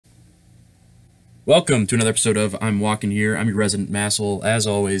Welcome to another episode of I'm Walking Here. I'm your resident masshole, as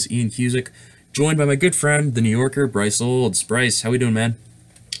always, Ian Cusick, joined by my good friend, the New Yorker, Bryce Olds. Bryce, how we doing, man?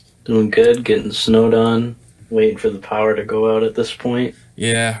 Doing good, getting snowed on, waiting for the power to go out at this point.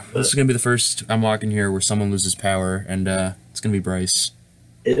 Yeah, this is But gonna be the first I'm Walking Here where someone loses power, and it's gonna be Bryce.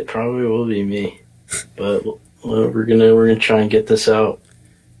 it probably will be me. But we're gonna try and get this out.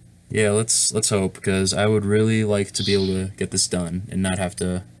 Yeah, let's hope, because I would really like to be able to get this done and not have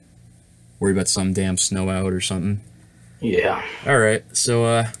to worry about some damn snow out or something. Yeah. All right,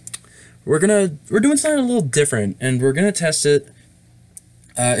 so we're doing something a little different, and we're gonna test it.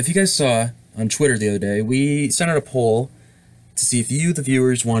 If you guys saw on Twitter the other day, we sent out a poll to see if you, the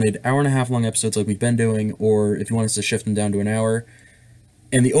viewers, wanted hour and a half long episodes like we've been doing, or if you want us to shift them down to an hour.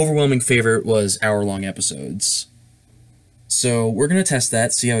 And the overwhelming favorite was hour long episodes. So we're gonna test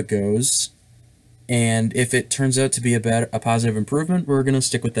that, see how it goes, and if it turns out to be a positive improvement, we're gonna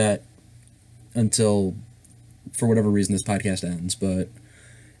stick with that until, for whatever reason, this podcast ends. But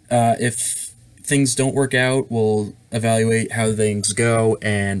if things don't work out, we'll evaluate how things go,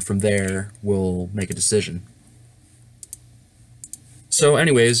 and from there, we'll make a decision. So,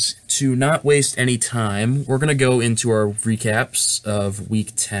 anyways, to not waste any time, we're going to go into our recaps of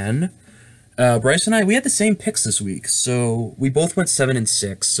Week 10. Bryce and I, we had the same picks this week, so we both went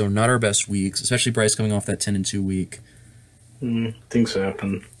 7-6, so not our best weeks, especially Bryce coming off that 10-2 week. Things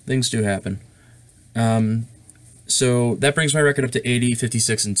happen. Things do happen. So that brings my record up to 80,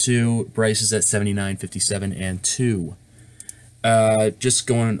 56, and 2. Bryce is at 79, 57, and 2. Just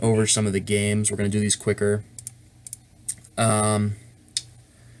going over some of the games. We're going to do these quicker.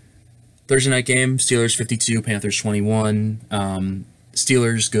 Thursday night game, Steelers 52, Panthers 21.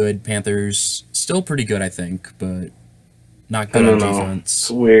 Steelers good, Panthers still pretty good, I think, but not I good on don't know. defense.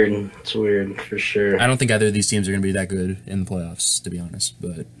 It's weird. It's weird for sure. I don't think either of these teams are going to be that good in the playoffs, to be honest.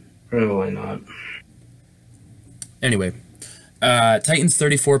 But Probably not. anyway, Titans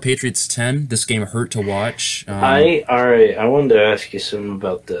 34, Patriots 10. This game hurt to watch. Alright, I wanted to ask you something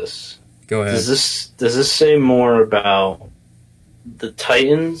about this. Go ahead. Does this say more about the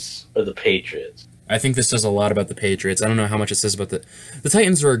Titans or the Patriots? I think this says a lot about the Patriots. I don't know how much it says about the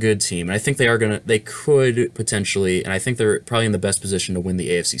Titans are a good team, and I think they could potentially, and I think they're probably in the best position to win the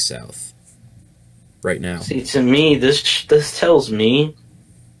AFC South right now. See, to me, this tells me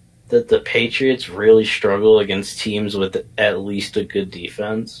that the Patriots really struggle against teams with at least a good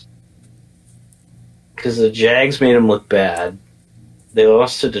defense. Because the Jags made them look bad. They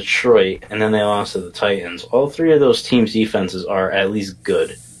lost to Detroit, and then they lost to the Titans. All three of those teams' defenses are at least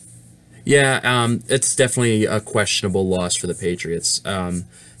good. Yeah, it's definitely a questionable loss for the Patriots.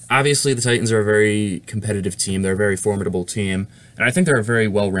 Obviously, the Titans are a very competitive team. They're a very formidable team, and I think they're a very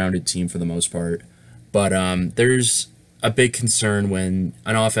well-rounded team for the most part. But there's a big concern when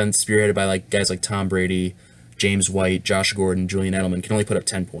an offense spearheaded by guys like Tom Brady, James White, Josh Gordon, Julian Edelman can only put up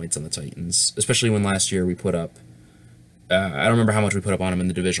 10 points on the Titans, especially when last year we put up, I don't remember how much we put up on them in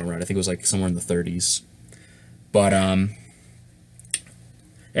the divisional round. I think it was somewhere in the 30s. But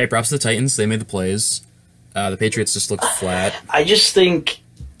hey, props to the Titans. They made the plays. The Patriots just looked flat. I just think,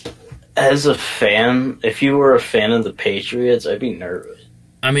 as a fan, if you were a fan of the Patriots, I'd be nervous.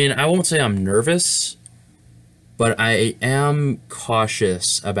 I mean, I won't say I'm nervous, but I am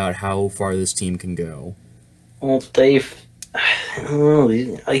cautious about how far this team can go. Well, I don't know,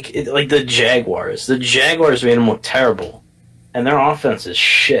 like the Jaguars. The Jaguars made them look terrible, and their offense is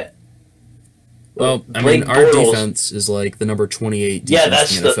shit. Well, I Blake mean, our Bortles- defense is the number 28 Yeah,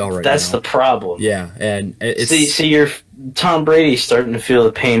 defense in the NFL right that's now. the problem. Yeah, and it's See, you're Tom Brady's starting to feel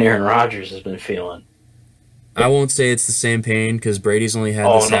the pain Aaron Rodgers has been feeling. I won't say it's the same pain because Brady's only had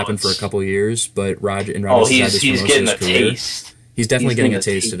this happen for a couple of years, but Rodgers has had this for He's most getting of a his career. taste. He's definitely He's getting a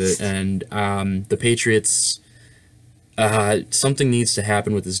getting a taste of taste. it, and the Patriots. Something needs to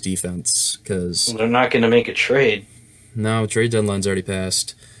happen with this defense because They're not going to make a trade. no, trade deadline's already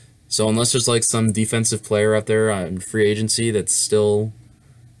passed. So unless there's some defensive player out there on free agency that's still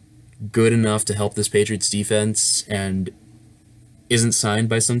good enough to help this Patriots defense and isn't signed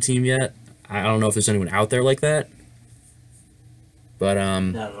by some team yet, I don't know if there's anyone out there like that. But I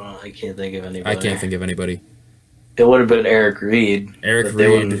don't know. I can't think of anybody. I can't think of anybody. It would have been Eric Reed. Eric but they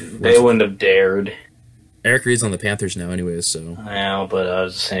Reed wouldn't have dared. Eric Reed's on the Panthers now, anyways. So I know, but I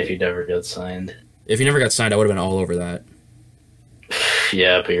was just saying if he never got signed. if he never got signed, I would have been all over that.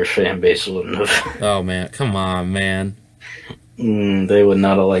 Yeah, but your fan base wouldn't have. Oh man, come on, man. They would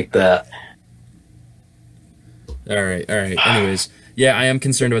not have liked that. All right. Anyways, yeah, I am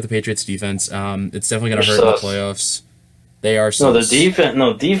concerned about the Patriots defense. It's definitely gonna They're hurt in the sus. playoffs. They are No, sus.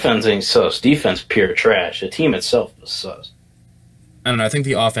 defense ain't sus. Defense pure trash. The team itself was sus. I don't know. I think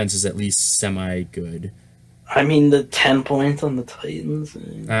the offense is at least semi-good. I mean, the 10 points on the Titans.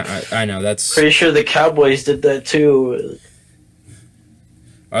 I know, that's... Pretty sure the Cowboys did that too.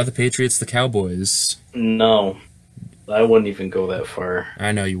 Are the Patriots the Cowboys? No. I wouldn't even go that far.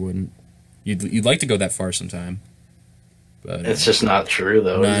 I know you wouldn't. You'd like to go that far sometime. But It's just not true,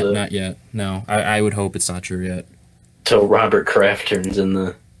 though, is it? not yet. No, I would hope it's not true yet. Till Robert Kraft turns in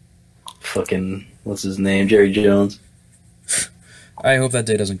the fucking... What's his name? Jerry Jones. I hope that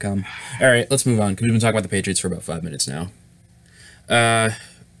day doesn't come. All right, let's move on, because we've been talking about the Patriots for about 5 minutes now.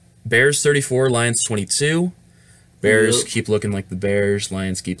 Bears 34, Lions 22. Bears keep looking like the Bears.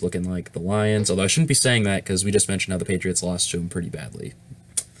 Lions keep looking like the Lions. Although I shouldn't be saying that, because we just mentioned how the Patriots lost to them pretty badly.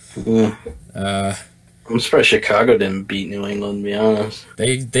 Yeah. I'm surprised Chicago didn't beat New England, to be honest.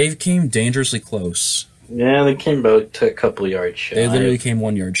 They came dangerously close. Yeah, they came about to a couple yards shy. They literally came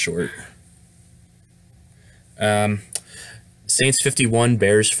 1 yard short. Saints 51,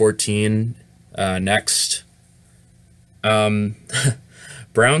 Bears 14. Next.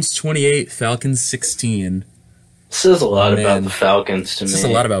 Browns 28, Falcons 16. Says a lot about Man. the Falcons to me. Says a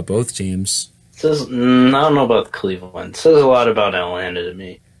lot about both teams. Says, I don't know about Cleveland. Says a lot about Atlanta to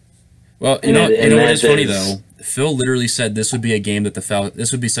me. Well, you And know, it- you and know what that is funny is- though? Phil literally said this would be a game that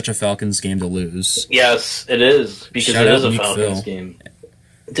this would be such a Falcons game to lose. Yes, it is because Shout it out is a Meek Falcons Phil. game,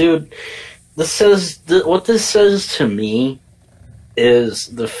 dude. What this says to me is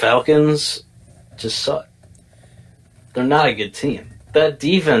the Falcons just suck. They're not a good team. That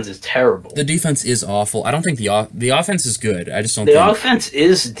defense is terrible. The defense is awful. I don't think the offense is good. I just don't The think offense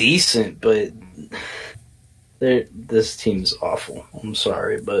is decent, but this team's awful. I'm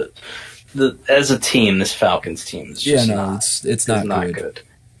sorry, but as a team, this Falcons team is just it's not good.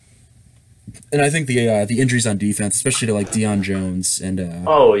 And I think the injuries on defense, especially to like Deion Jones and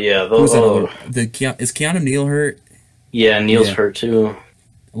Oh yeah, who's those. is Keanu Neal hurt? Yeah, Neil's Yeah. hurt too.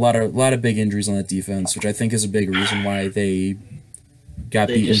 A lot of big injuries on that defense, which I think is a big reason why they got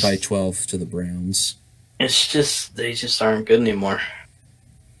They beaten just- by 12 to the Browns. It's just they just aren't good anymore.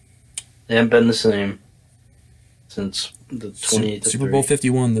 They haven't been the same since the Super Bowl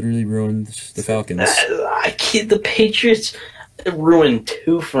 51 literally ruined the Falcons. I can't. The Patriots ruined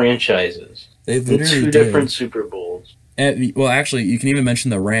 2 franchises They in literally 2 did. different Super Bowls. Well, actually, you can even mention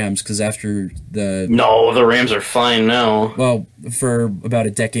the Rams because after No, the Rams are fine now. well, for about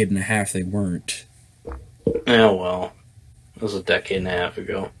a decade and a half, they weren't. Yeah, well, it was a decade and a half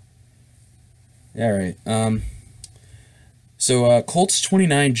ago. All right. So Colts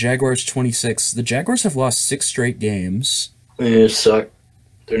 29, Jaguars 26. The Jaguars have lost 6 straight games, They suck.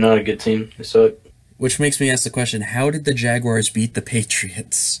 They're not a good team. They suck. which makes me ask the question: how did the Jaguars beat the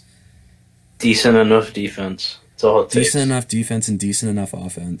Patriots? Decent enough defense. That's all it takes. Decent enough defense and decent enough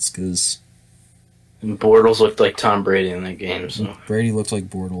offense, because And Bortles looked like Tom Brady in that game. So Brady looks like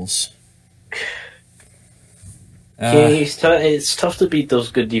Bortles. it's tough to beat those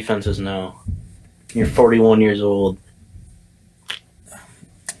good defenses now. You're 41 years old.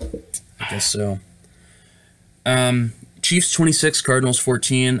 I guess so. Chiefs 26, Cardinals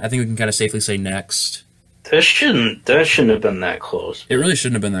 14. I think we can kind of safely say next. That shouldn't have been that close. It really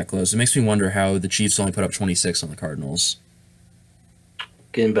shouldn't have been that close. It makes me wonder how the Chiefs only put up 26 on the Cardinals.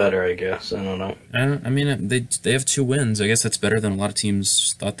 Getting better, I guess. I don't know. I mean, they have 2 wins. I guess that's better than a lot of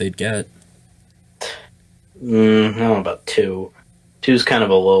teams thought they'd get. I don't know about 2. 2's kind of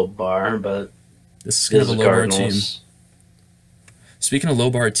a low bar, but This is kind this of a is low bar team. Cardinals. Speaking of low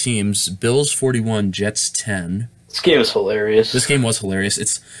bar teams, Bills 41, Jets 10. This game is hilarious. This game was hilarious.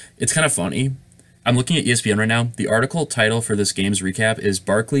 It's kind of funny. I'm looking at ESPN right now. The article title for this game's recap is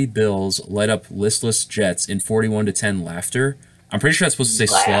Barkley Bills light up listless Jets in 41-10 laughter. I'm pretty sure that's supposed to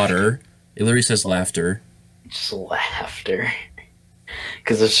say Laugh. slaughter. It literally says laughter. Just laughter.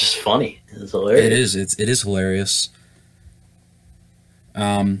 Because it's just funny. It's hilarious. It is hilarious.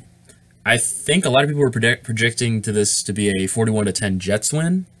 I think a lot of people were projecting to this to be a 41-10 Jets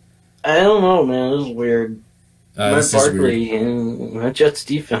win. I don't know, man. This is weird. Matt This is weird. Barkley and that Jets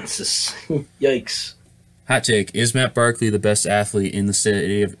defense is yikes. Hot take: is Matt Barkley the best athlete in the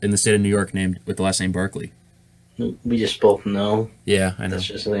state of New York named with the last name Barkley? We just both know. Yeah, I know. That's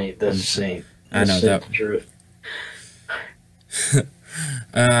just ain't. That's just ain't. I know that's that. the truth.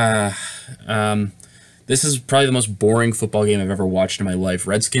 This is probably the most boring football game I've ever watched in my life.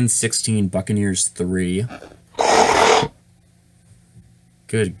 Redskins 16, Buccaneers 3.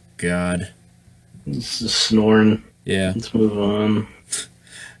 Good God. This is snoring. Yeah. Let's move on.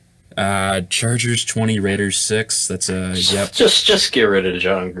 Chargers 20, Raiders 6. That's yep. Just get rid of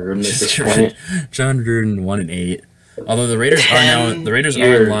John Gruden at this point. John Gruden 1-8. Although the Raiders are now 10 the Raiders are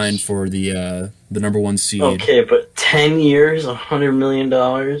years. in line for the number one seed. Okay, but 10 years, $100 million?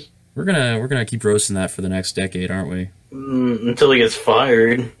 We're gonna keep roasting that for the next decade, aren't we? Until he gets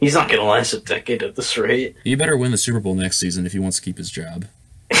fired. He's not going to last a decade at this rate. He better win the Super Bowl next season if he wants to keep his job.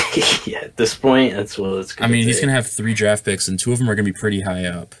 Yeah, at this point, that's what it's going to be. I mean, he's gonna have 3 draft picks, and 2 of them are gonna be pretty high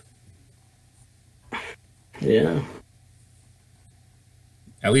up. Yeah.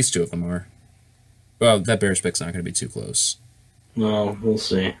 At least 2 of them are. Well, that Bears pick's not gonna be too close. Well, we'll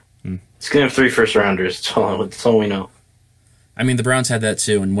see. Hmm. He's going to have 3 first-rounders. That's all we know. I mean, the Browns had that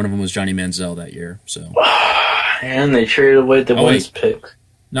too, and one of them was Johnny Manziel that year. So. And they traded away the Wentz pick.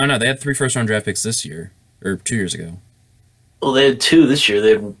 No, they had 3 first-round draft picks this year, or 2 years ago. Well, they had 2 this year.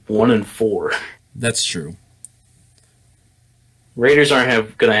 They had 1 and 4. That's true. Raiders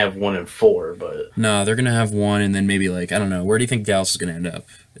aren't going to have 1 and 4, but No, they're gonna have 1, and then maybe I don't know. Where do you think Dallas is gonna end up?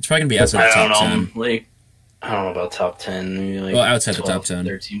 It's probably gonna be outside the top 10. I don't know about top 10. Maybe Outside the top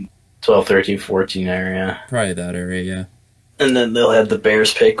 10. 12, 13, 14 area. Probably that area, yeah. And then they'll have the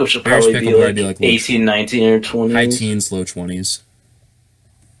Bears pick, which will Bears probably pick be will like, probably be like 18, 19, or 20. High teens, low 20s.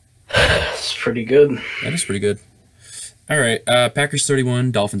 It's pretty good. That is pretty good. All right, Packers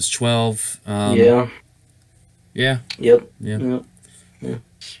 31, Dolphins 12. Yeah. Yeah. Yep. Yeah. Yep. Yeah.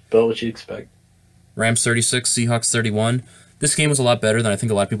 About what you expect. Rams 36, Seahawks 31. This game was a lot better than I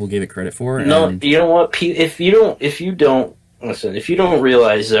think a lot of people gave it credit for. No, and you know what? If you don't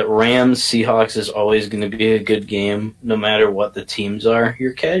realize that Rams Seahawks is always going to be a good game, no matter what the teams are,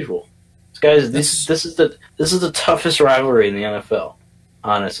 you're casual. Guys, this is the toughest rivalry in the NFL.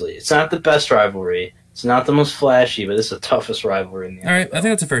 Honestly, it's not the best rivalry. It's not the most flashy, but it's the toughest rivalry in the NFL. All right, I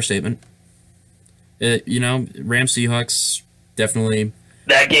think that's a fair statement. Rams Seahawks definitely.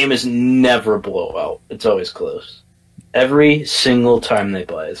 That game is never a blowout. It's always close. Every single time they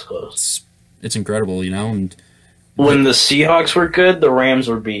play, it's close. It's incredible, and when the Seahawks were good, the Rams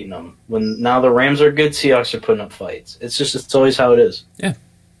were beating them. When now the Rams are good, Seahawks are putting up fights. It's always how it is. Yeah.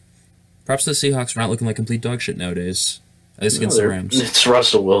 Props to the Seahawks for not looking like complete dog shit nowadays. At least against the Rams. It's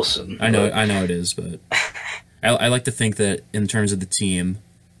Russell Wilson. I know it is, but I like to think that in terms of the team.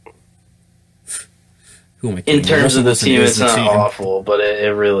 Who am I kidding? In terms Russell of the Wilson team, is it's the not team. awful, but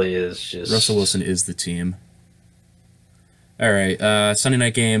it really is just. Russell Wilson is the team. All right, Sunday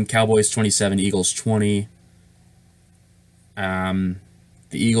night game: Cowboys 27, Eagles 20. The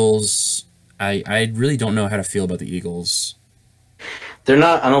Eagles, I really don't know how to feel about the Eagles. They're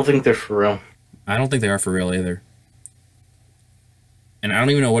not. I don't think they're for real. I don't think they are for real either. And I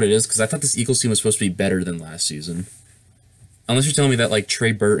don't even know what it is because I thought this Eagles team was supposed to be better than last season. Unless you're telling me that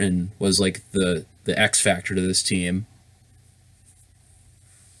Trey Burton was the X factor to this team.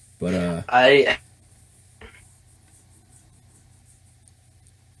 But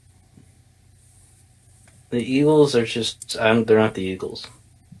the Eagles are just. They're not the Eagles.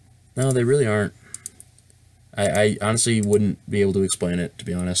 No, they really aren't. I honestly wouldn't be able to explain it, to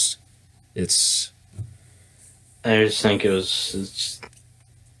be honest. I just think it's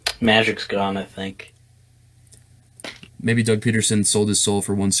magic's gone, I think. Maybe Doug Peterson sold his soul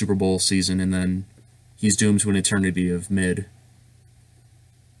for one Super Bowl season, and then he's doomed to an eternity of mid.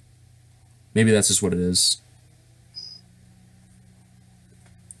 Maybe that's just what it is.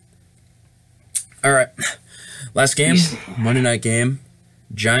 All right. Last game, Monday night game.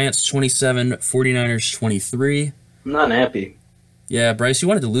 Giants 27, 49ers 23. I'm not happy. Yeah, Bryce, you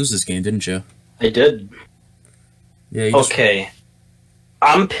wanted to lose this game, didn't you? I did. Yeah. Okay.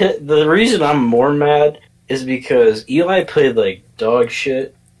 The reason I'm more mad is because Eli played like dog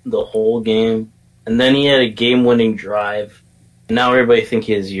shit the whole game, and then he had a game-winning drive, and now everybody think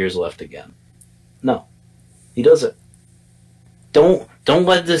he has years left again. No, he doesn't. Don't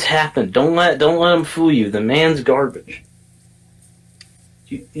let this happen. Don't let him fool you. The man's garbage.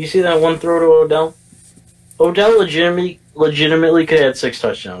 You see that one throw to Odell? Odell legitimately could have had 6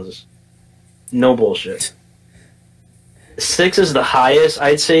 touchdowns. No bullshit. 6 is the highest,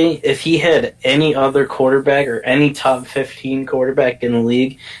 I'd say. If he had any other quarterback or any top 15 quarterback in the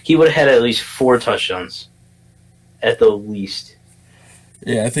league, he would have had at least 4 touchdowns. At the least.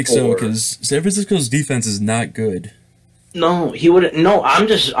 Yeah, I think so, because San Francisco's defense is not good. No, he would. No,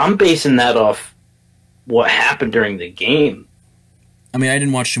 I'm basing that off what happened during the game. I mean, I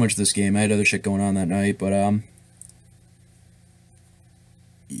didn't watch too much of this game. I had other shit going on that night, but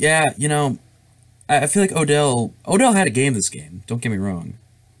yeah, I feel like Odell had a game this game. Don't get me wrong.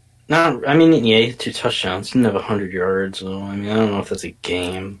 No, I mean, yeah, he had 2 touchdowns. He didn't have 100 yards, so I mean, I don't know if that's a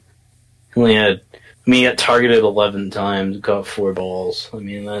game. He got targeted 11 times, caught 4 balls. I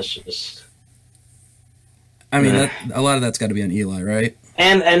mean, that's just. I mean, a lot of that's got to be on Eli, right?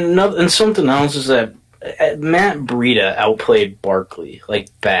 And something else is that Matt Breida outplayed Barkley, like,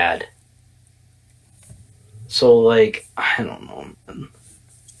 bad. So, like, I don't know, man.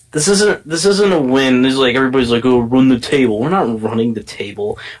 This isn't a win. This is like, everybody's like, oh, run the table. We're not running the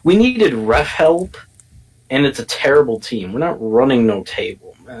table. We needed ref help, and it's a terrible team. We're not running no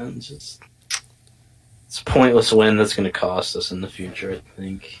table, man. It's a pointless win that's going to cost us in the future, I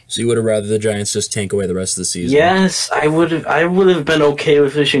think. So you would have rather the Giants just tank away the rest of the season? Yes, I would have been okay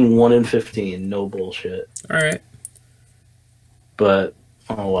with finishing 1-15. No bullshit. All right. But,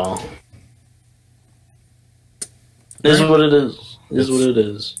 oh well. It is what it is. It is what it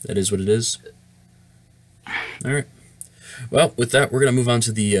is. That is what it is. All right. Well, with that, we're going to move on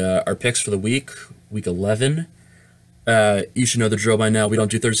to the our picks for the week 11. You should know the drill by now. We don't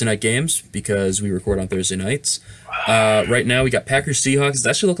do Thursday night games because we record on Thursday nights. Right now, we got Packers-Seahawks. It's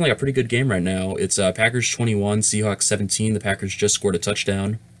actually looking like a pretty good game right now. It's Packers 21, Seahawks 17. The Packers just scored a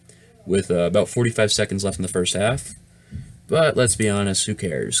touchdown with about 45 seconds left in the first half. But let's be honest, who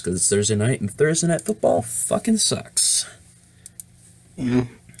cares? Because it's Thursday night, and Thursday night football fucking sucks. Yeah, it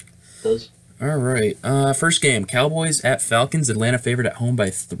does. All right. First game, Cowboys at Falcons. Atlanta favored at home by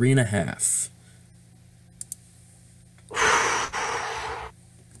 3.5.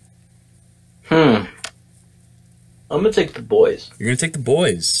 I'm going to take the boys. You're going to take the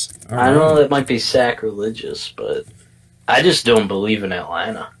boys. All I right. know that might be sacrilegious, but I just don't believe in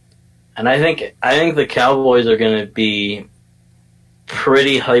Atlanta. And I think the Cowboys are going to be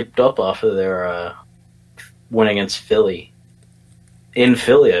pretty hyped up off of their win against Philly. In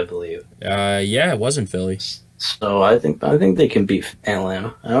Philly, I believe. Yeah, it was in Philly. So I think they can beat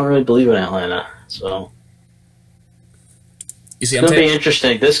Atlanta. I don't really believe in Atlanta, so You see, it's going to be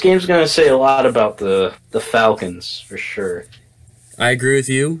interesting. This game's going to say a lot about the Falcons, for sure. I agree with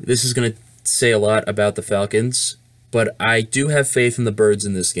you. This is going to say a lot about the Falcons, but I do have faith in the Birds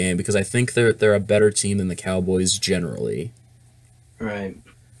in this game because I think they're a better team than the Cowboys generally. Right.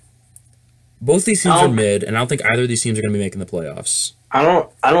 Both these teams are mid, and I don't think either of these teams are going to be making the playoffs. I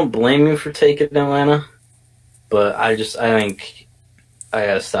don't blame you for taking Atlanta, but I think I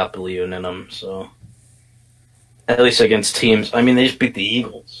gotta stop believing in them. So at least against teams, I mean, they just beat the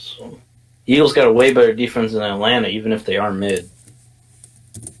Eagles. So Eagles got a way better defense than Atlanta, even if they are mid.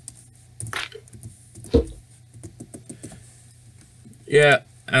 Yeah.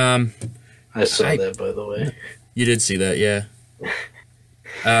 I saw that, by the way. You did see that, yeah.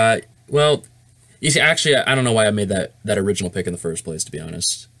 Well, you see, actually, I don't know why I made that original pick in the first place, to be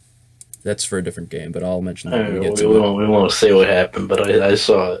honest. That's for a different game, but I'll mention that when we get to it. We won't say what happened, but I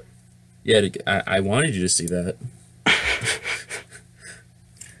saw it. Yeah, I wanted you to see that.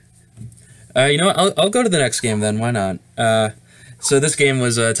 You know what? I'll go to the next game then. Why not? So this game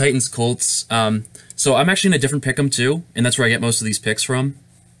was Titans-Colts. So I'm actually in a different pick'em too, and that's where I get most of these picks from.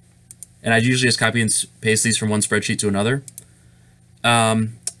 And I usually just copy and paste these from one spreadsheet to another.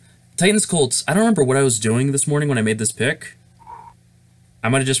 Titans-Colts, I don't remember what I was doing this morning when I made this pick. I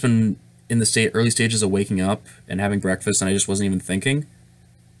might have just been in the early stages of waking up and having breakfast, and I just wasn't even thinking.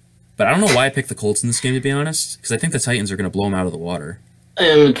 But I don't know why I picked the Colts in this game, to be honest, because I think the Titans are going to blow them out of the water.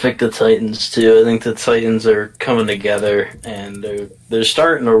 I would pick the Titans, too. I think the Titans are coming together, and they're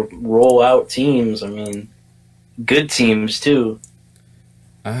starting to roll out teams. I mean, good teams, too.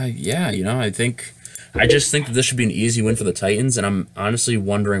 Yeah, you know, I just think that this should be an easy win for the Titans, and I'm honestly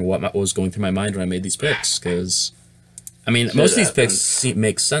wondering what was going through my mind when I made these picks, because, I mean, most of these picks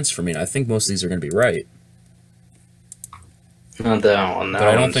make sense for me, and I think most of these are going to be right. Not that one. But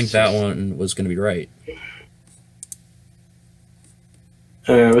I don't think that one was going to be right.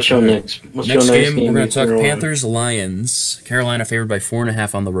 All right, what's your next? Next game, we're going to talk Panthers-Lions. Carolina favored by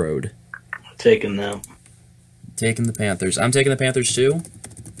 4.5 on the road. Taking them. Taking the Panthers. I'm taking the Panthers too,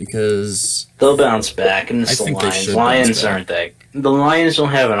 because they'll bounce back, and it's I think the they Lions. should Lions bounce back. aren't that. The Lions don't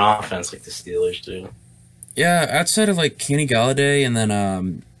have an offense like the Steelers do. Yeah, outside of like Kenny Galladay and then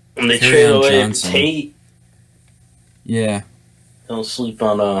And they Kerryon trade away Johnson. Tate. Yeah. Don't sleep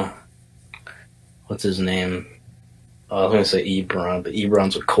on what's his name? I was gonna say Ebron, but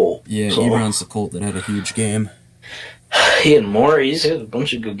Ebron's a Colt. Yeah, so. Ebron's the Colt that had a huge game. He had more. He's had a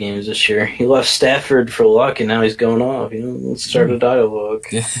bunch of good games this year. He left Stafford for luck, and now he's going off. You know, let's start a dialogue.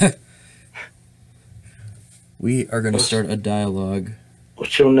 Yeah. We are going to start a dialogue.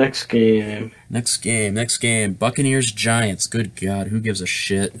 What's your next game? Next game. Buccaneers-Giants. Good God, who gives a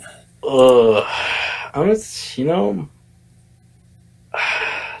shit?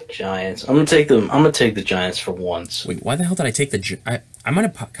 Giants. I'm gonna take them. I'm gonna take the Giants for once. Wait, why the hell did I take I might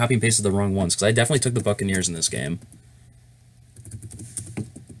have copy and pasted the wrong ones, because I definitely took the Buccaneers in this game.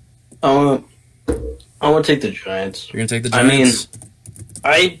 I want to take the Giants. You're going to take the Giants?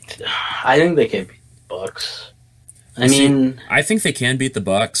 I think they can beat the Bucks. I think they can beat the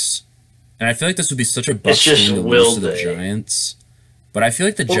Bucks, and I feel like this would be such a Bucks just game to will lose to the they? Giants. But I feel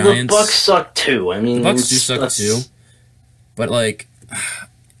like the Well, Giants. the Bucks suck too. The Bucks do suck too. But like,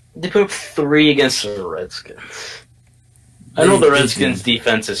 they put up 3 against the Redskins. I know the Redskins'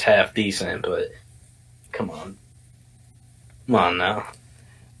 defense is half decent, but come on now.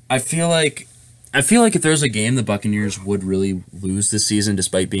 I feel like if there's a game the Buccaneers would really lose this season,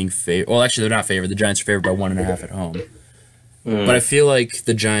 despite being favored. Well, actually, they're not favored. The Giants are favored by 1.5 at home. But I feel like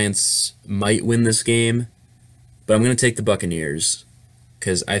the Giants might win this game. But I'm going to take the Buccaneers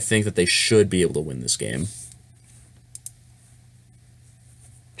because I think that they should be able to win this game.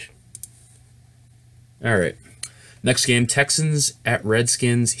 All right. Next game, Texans at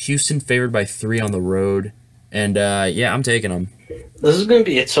Redskins. Houston favored by 3 on the road. And, yeah, I'm taking them. This is going to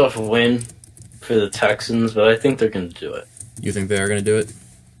be a tough win for the Texans, but I think they're going to do it. You think they are going to do it?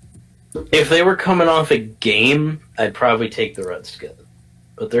 If they were coming off a game, I'd probably take the Redskins.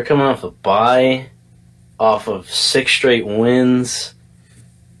 But they're coming off a bye, off of 6 straight wins.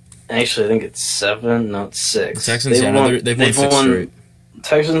 Actually, I think it's 7, not 6. The Texans, they've won 6 straight.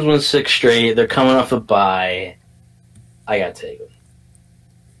 Texans won 6 straight. They're coming off a bye. I got to take them.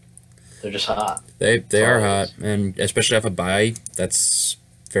 They're just hot. They are hot, and especially off a bye, that's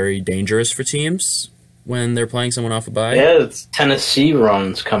very dangerous for teams when they're playing someone off a bye. Yeah, it's Tennessee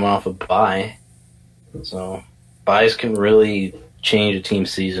runs coming off a bye. So, byes can really change a team's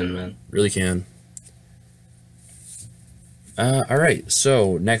season, man. Really can. All right,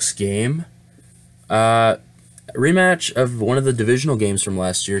 so next game. Rematch of one of the divisional games from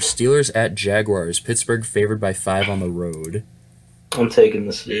last year. Steelers at Jaguars. Pittsburgh favored by 5 on the road. I'm taking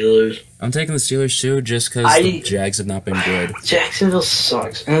the Steelers. I'm taking the Steelers too, just because the Jags have not been good. Jacksonville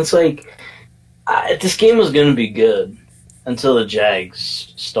sucks, and it's like this game was going to be good until the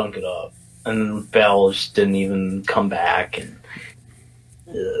Jags stunk it up, and Bell just didn't even come back. And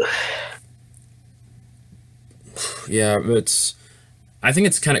yeah, I think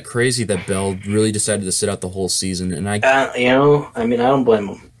it's kind of crazy that Bell really decided to sit out the whole season, and I don't blame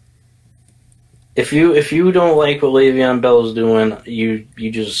him. If you don't like what Le'Veon Bell is doing, I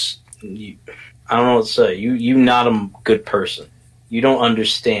don't know what to say. You not a good person. You don't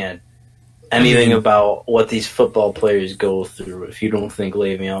understand anything about what these football players go through if you don't think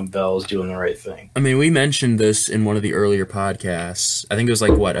Le'Veon Bell is doing the right thing. I mean, we mentioned this in one of the earlier podcasts. I think it was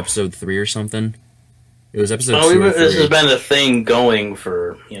like, what, episode 3 or something? It was episode 2 or 3. This has been a thing going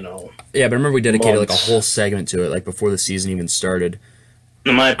for, Yeah, but I remember we dedicated months. like a whole segment to it, like before the season even started.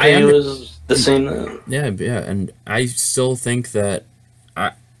 In my opinion, it was the same. Yeah, and I still think that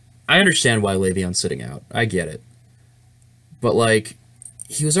I understand why Le'Veon's sitting out. I get it. But, like,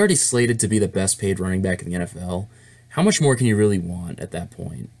 he was already slated to be the best paid running back in the NFL. How much more can you really want at that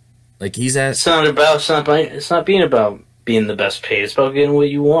point? Like, it's not being about being the best paid. It's about getting what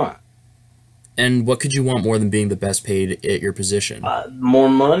you want. And what could you want more than being the best paid at your position? More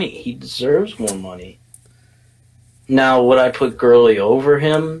money. He deserves more money. Now, would I put Gurley over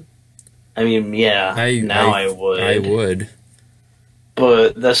him? I mean, yeah. I would. I would.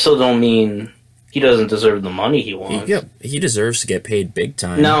 But that still don't mean he doesn't deserve the money he wants. He deserves to get paid big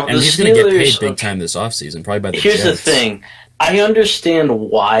time. Now, and he's going to get paid big time this offseason, probably by the Here's Jets. the thing. I understand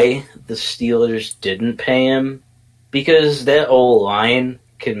why the Steelers didn't pay him, because that O-line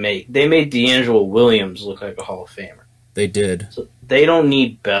they made D'Angelo Williams look like a Hall of Famer. They did. So they don't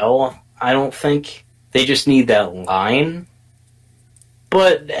need Bell, I don't think. They just need that line.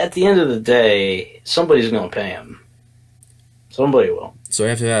 But at the end of the day, somebody's going to pay him. Somebody will. So I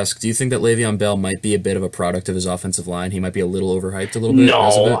have to ask, do you think that Le'Veon Bell might be a bit of a product of his offensive line? He might be a little overhyped a little bit?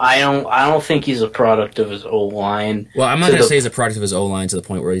 No, I don't think he's a product of his O-line. Well, I'm not going to say he's a product of his O-line to the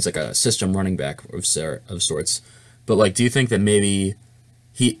point where he's like a system running back of sorts. But, like, do you think that maybe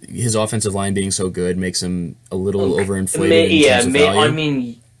his offensive line being so good makes him a little overinflated in terms of value? I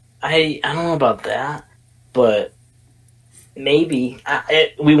mean, I don't know about that, but maybe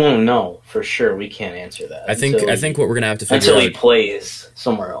we won't know for sure. We can't answer that. I think what we're gonna have to figure until out he plays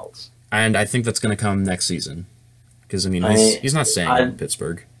somewhere else, and I think that's gonna come next season, because I mean he's not staying in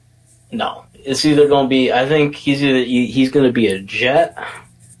Pittsburgh. No, it's either gonna be. I think he's gonna be a Jet,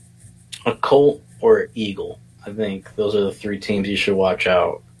 a Colt, or an Eagle. I think those are the 3 teams you should watch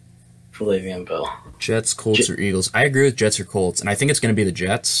out for Le'Veon Bell. Jets, Colts, or Eagles. I agree with Jets or Colts, and I think it's going to be the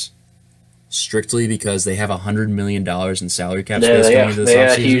Jets, strictly because they have $100 million in salary cap space going into this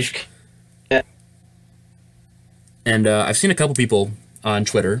offseason. Huge. Yeah. And I've seen a couple people on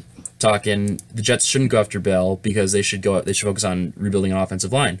Twitter talking the Jets shouldn't go after Bell because they should focus on rebuilding an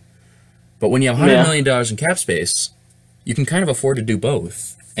offensive line. But when you have $100 million in cap space, you can kind of afford to do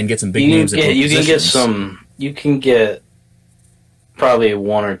both. and get some big names. You can get probably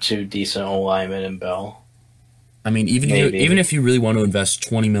one or two decent O linemen in Bell. I mean, even if you really want to invest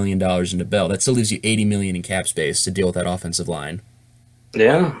 $20 million into Bell, that still leaves you $80 million in cap space to deal with that offensive line.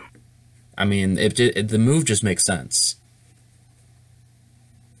 Yeah. I mean, the move just makes sense.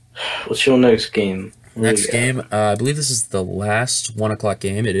 What's your next game? Next game, I believe this is the last 1 o'clock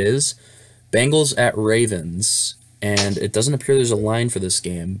game. It is Bengals at Ravens, and it doesn't appear there's a line for this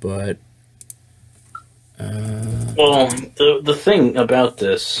game, but... well, the thing about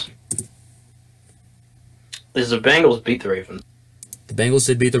this is the Bengals beat the Ravens. The Bengals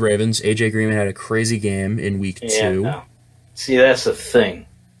did beat the Ravens. A.J. Green had a crazy game in week 2. No. See, that's the thing.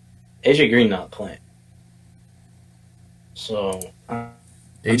 A.J. Green not playing. So...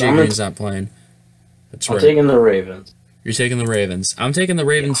 A.J. Green's not playing. That's right. I'm taking the Ravens. You're taking the Ravens. I'm taking the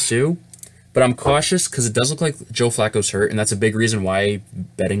Ravens too, but I'm cautious because it does look like Joe Flacco's hurt, and that's a big reason why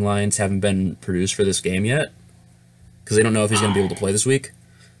betting lines haven't been produced for this game yet, because they don't know if he's going to be able to play this week.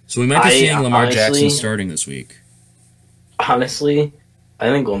 So we might be seeing Lamar Jackson starting this week. Honestly, I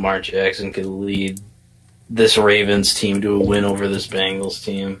think Lamar Jackson could lead this Ravens team to a win over this Bengals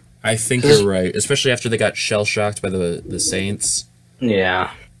team. I think you're right, especially after they got shell-shocked by the Saints.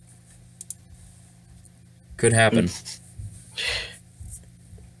 Yeah. Could happen.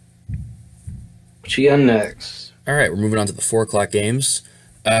 What you got next? All right, we're moving on to the 4 o'clock games.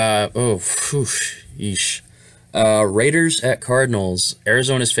 Yeesh. Raiders at Cardinals.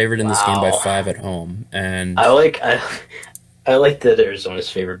 Arizona's favored in this game by 5 at home, and I like that Arizona's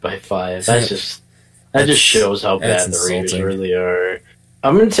favored by 5. That just shows how bad the Raiders really are.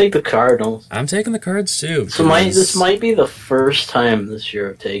 I'm going to take the Cardinals. I'm taking the Cards too. So this might be the first time this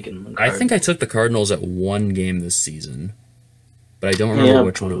year I've taken the Cardinals. I think I took the Cardinals at one game this season, but I don't remember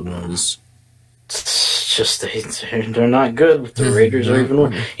which one it was. It's just they're not good with the Raiders or even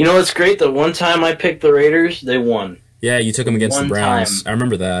won. You know what's great? The one time I picked the Raiders, they won. Yeah, you took them against the Browns. I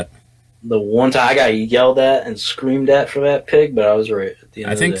remember that. The one time I got yelled at and screamed at for that pick, but I was right at the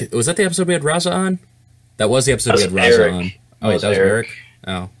end of the day. Was that the episode we had Raza on? That was the episode we had Raza on. Oh, wait, that was Eric?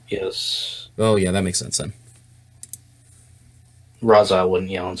 Oh. Yes. Oh, yeah, that makes sense then. Raza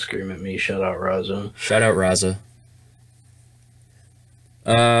wouldn't yell and scream at me. Shout out Raza. Shout out Raza.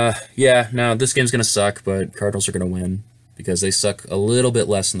 Yeah, no, this game's going to suck, but Cardinals are going to win because they suck a little bit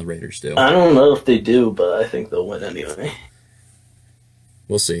less than the Raiders do. I don't know if they do, but I think they'll win anyway.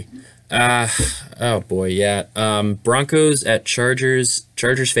 We'll see. Oh, boy, yeah. Broncos at Chargers.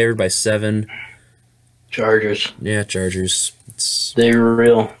 Chargers favored by 7. Chargers. Yeah, Chargers. They're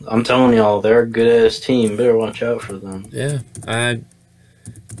real. I'm telling y'all, they're a good-ass team. Better watch out for them. Yeah. I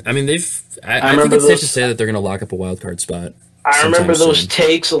mean, I think it's safe to say that they're going to lock up a wild card spot. I remember those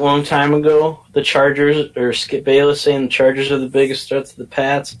takes a long time ago. The Chargers, or Skip Bayless saying the Chargers are the biggest threat to the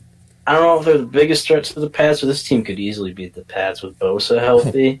Pats. I don't know if they're the biggest threat to the Pats, but this team could easily beat the Pats with Bosa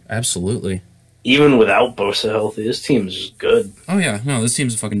healthy. Absolutely. Even without Bosa healthy, this team is just good. Oh, yeah. No, this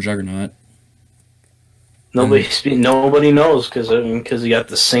team's a fucking juggernaut. Nobody knows because you got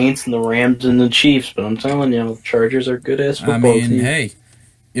the Saints and the Rams and the Chiefs. But I'm telling you, the Chargers are good ass football team. Hey,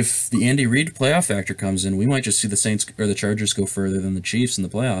 if the Andy Reid playoff factor comes in, we might just see the Saints or the Chargers go further than the Chiefs in the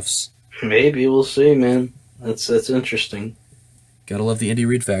playoffs. Maybe we'll see, man. That's interesting. Gotta love the Andy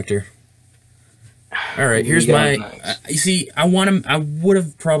Reid factor. All right, here's my. You see, I would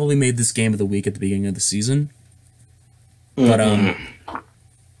have probably made this game of the week at the beginning of the season, but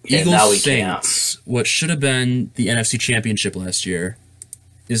Eagles Saints, what should have been the NFC Championship last year,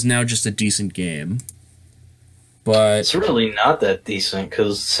 is now just a decent game. But it's really not that decent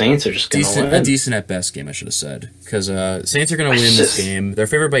because Saints are just going to win. A decent at best game, I should have said. Because Saints are going to win this game. They're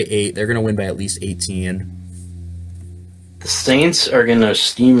favored by 8. They're going to win by at least 18. The Saints are going to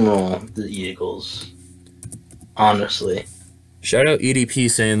steamroll the Eagles. Honestly. Shout out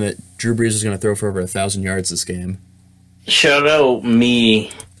EDP saying that Drew Brees is going to throw for over 1,000 yards this game. Shout out me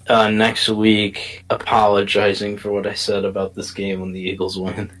next week apologizing for what I said about this game when the Eagles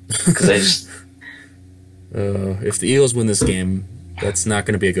win. Because I just... if the Eagles win this game, that's not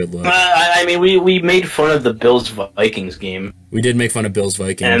going to be a good look. I mean, we made fun of the Bills-Vikings game. We did make fun of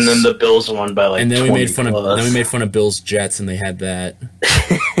Bills-Vikings. And then the Bills won by like 20+. Then we made fun of Bills-Jets, and they had that.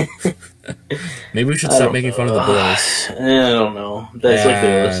 Maybe we should stop making fun of the Bills. I don't know. That's like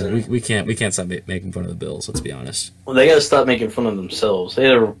they listen. We can't stop making fun of the Bills. Let's be honest. Well, they got to stop making fun of themselves. They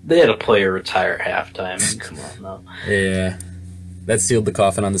had a player retire at halftime. Come on, now. Yeah, that sealed the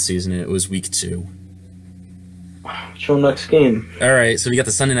coffin on the season. And it was week 2. Show next game. All right, so we got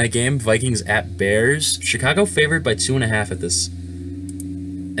the Sunday night game: Vikings at Bears. Chicago favored by 2.5 at this,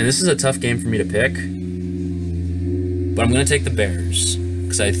 and this is a tough game for me to pick. But I'm going to take the Bears.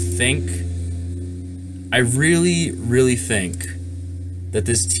 because I really, really think that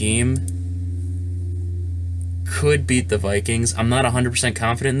this team could beat the Vikings. I'm not 100%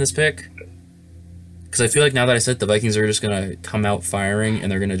 confident in this pick, because I feel like now that I said the Vikings are just going to come out firing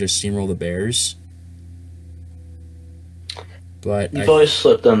and they're going to just steamroll the Bears. But You've always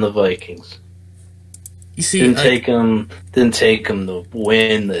slipped on the Vikings. You see, didn't take them to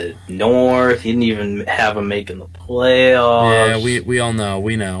win the North. You didn't even have them making the playoffs. Yeah, we all know.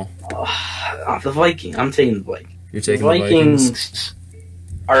 We know. The Vikings. I'm taking the Vikings. You're taking the Vikings.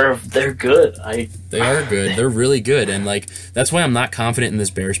 They're good. They are good. They're really good, and like that's why I'm not confident in this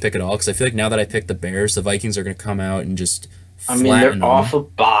Bears pick at all. Because I feel like now that I picked the Bears, the Vikings are going to come out and just. They're off a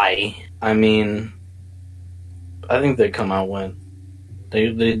bye. I think they come out win.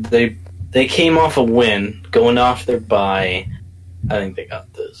 They came off a win, going off their bye. I think they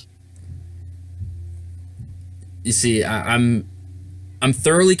got this. You see, I'm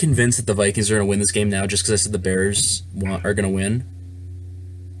thoroughly convinced that the Vikings are going to win this game now, just because I said the Bears are going to win.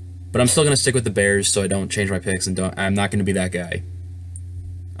 But I'm still going to stick with the Bears, so I don't change my picks, and I'm not going to be that guy.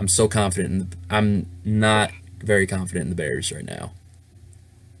 I'm so confident. I'm not very confident in the Bears right now.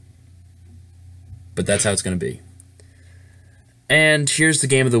 But that's how it's going to be. And here's the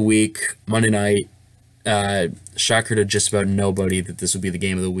game of the week, Monday night. Shocker to just about nobody that this would be the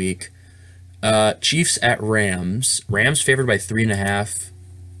game of the week. Chiefs at Rams. Rams favored by 3.5.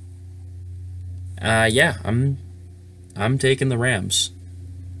 Yeah, I'm taking the Rams.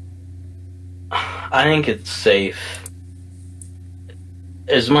 I think it's safe.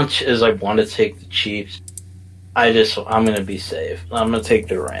 As much as I want to take the Chiefs, I'm going to be safe. I'm going to take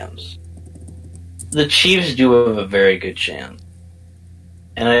the Rams. The Chiefs do have a very good chance.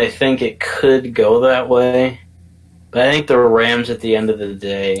 And I think it could go that way. But I think the Rams at the end of the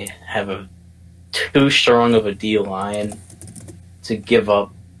day have too strong of a D line to give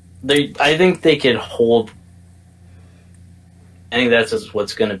up. I think they could hold. I think that's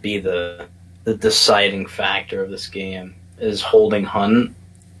what's going to be the deciding factor of this game is holding Hunt.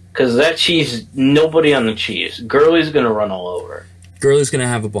 Because that Chiefs, nobody on the Chiefs. Gurley's going to run all over. Gurley's going to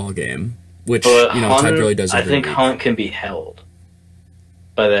have a ball game, which Todd Gurley does. I think Hunt can be held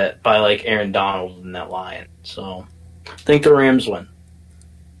by like Aaron Donald in that line. So I think the Rams win.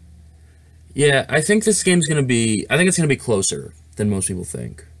 Yeah, I think this game's going to be. I think it's going to be closer than most people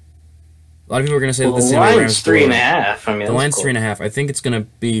think. A lot of people are going to say that this is going to be Rams 3.5. The line's 3.5. I think it's going to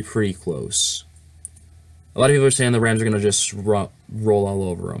be pretty close. A lot of people are saying the Rams are going to just roll all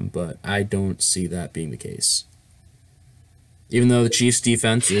over them, but I don't see that being the case. Even though the Chiefs'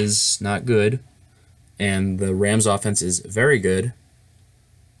 defense is not good, and the Rams' offense is very good,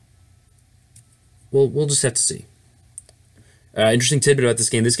 we'll just have to see. Interesting tidbit about this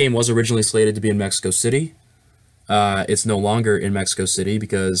game. This game was originally slated to be in Mexico City. It's no longer in Mexico City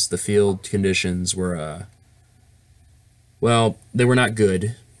because the field conditions were, they were not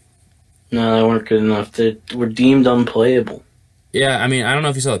good. No, they weren't good enough. They were deemed unplayable. Yeah, I mean, I don't know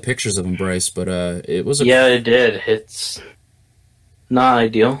if you saw the pictures of them, Bryce, but it was Yeah, it did. It's not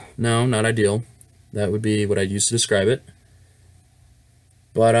ideal. No, not ideal. That would be what I'd use to describe it.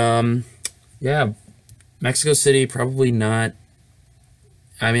 But, yeah, Mexico City probably not.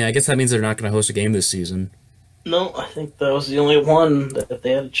 I mean, I guess that means they're not going to host a game this season. No, I think that was the only one that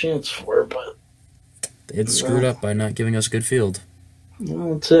they had a chance for, but they had screwed up by not giving us a good field.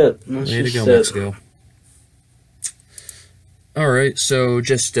 Well, that's it. Way to go, Mexico. All right, so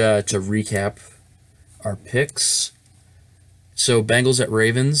just to recap our picks. So Bengals at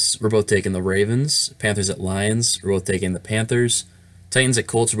Ravens, we're both taking the Ravens. Panthers at Lions, we're both taking the Panthers. Titans at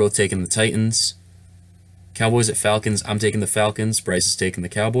Colts, we're both taking the Titans. Cowboys at Falcons, I'm taking the Falcons. Bryce is taking the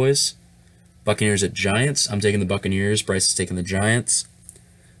Cowboys. Buccaneers at Giants, I'm taking the Buccaneers. Bryce is taking the Giants.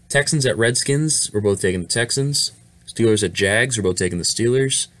 Texans at Redskins, we're both taking the Texans. Steelers at Jags, we're both taking the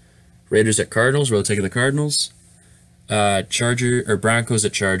Steelers. Raiders at Cardinals, we're both taking the Cardinals. Broncos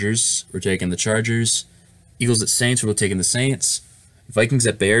at Chargers, we're taking the Chargers. Eagles at Saints, we're both taking the Saints. Vikings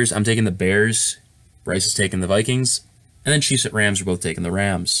at Bears, I'm taking the Bears. Bryce is taking the Vikings. And then Chiefs at Rams, we're both taking the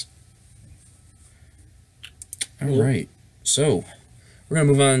Rams. All right, so we're going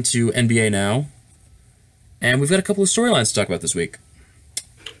to move on to NBA now. And we've got a couple of storylines to talk about this week.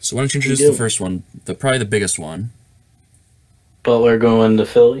 So why don't you introduce the first one, probably the biggest one. Butler going to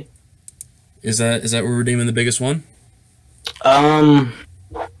Philly. Is that what we're deeming the biggest one? I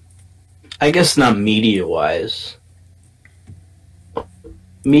guess not media-wise.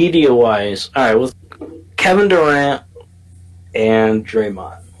 Media-wise, all right, with Kevin Durant and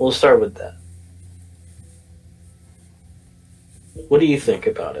Draymond. We'll start with that. What do you think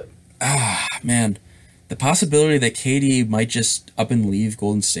about it? Man, The possibility that KD might just up and leave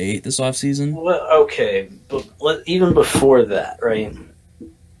Golden State this offseason? Well, okay, but even before that, right?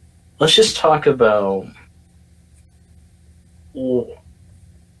 Let's just talk about what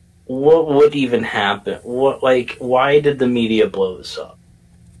would even happen. Why did the media blow this up?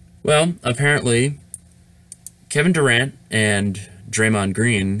 Well, apparently, Kevin Durant and Draymond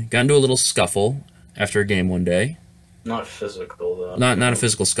Green got into a little scuffle after a game one day. Not physical, though. Not a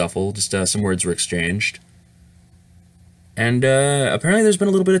physical scuffle, just some words were exchanged. And apparently there's been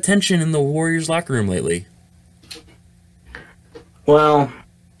a little bit of tension in the Warriors locker room lately. Well,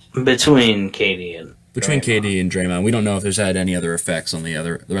 between KD and KD and Draymond. We don't know if there's had any other effects on the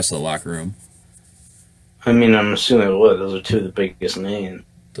rest of the locker room. I mean, I'm assuming it would. Those are two of the biggest names.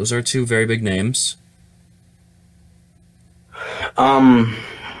 Those are two very big names.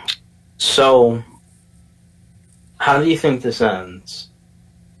 So, how do you think this ends?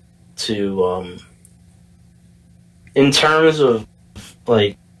 In terms of,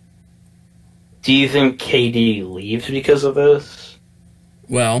 do you think KD leaves because of this?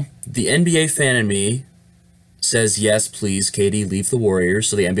 Well, the NBA fan in me says, yes, please, KD, leave the Warriors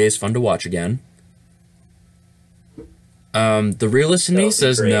so the NBA is fun to watch again. The realist in me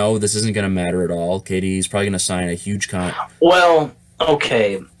says, no, this isn't going to matter at all. KD's probably going to sign a huge contract. Well,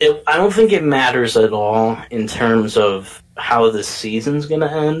 okay. I don't think it matters at all in terms of how the season's going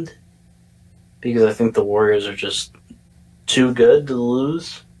to end. Because I think the Warriors are just too good to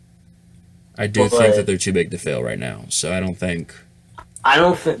lose. I do think that they're too big to fail right now. So I don't think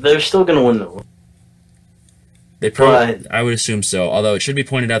they're still going to win the. They probably, I would assume so. Although it should be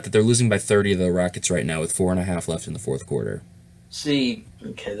pointed out that they're losing by 30 to the Rockets right now with 4.5 left in the fourth quarter. See,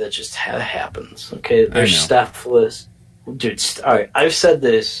 okay, that just happens. Okay, they're Steph-less. Dude, all right, I've said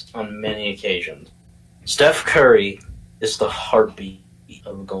this on many occasions. Steph Curry is the heartbeat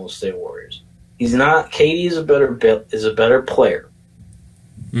of the Golden State Warriors. He's not. KD is a better player.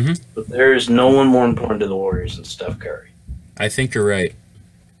 Mm-hmm. But there is no one more important to the Warriors than Steph Curry. I think you're right.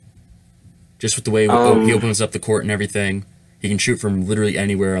 Just with the way he opens up the court and everything, he can shoot from literally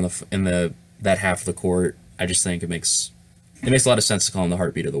anywhere in that half of the court. I just think it makes a lot of sense to call him the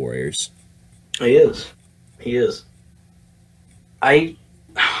heartbeat of the Warriors. He is. Okay,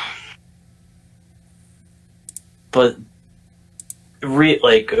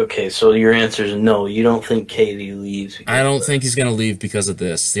 so your answer is no. You don't think KD leaves? I don't think he's going to leave because of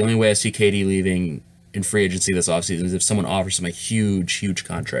this. The only way I see KD leaving in free agency this offseason is if someone offers him a huge, huge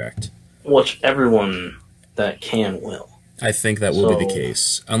contract. Which everyone that can will. I think that will be the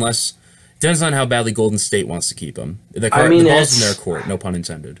case. Unless, depends on how badly Golden State wants to keep him. The ball's in their court, no pun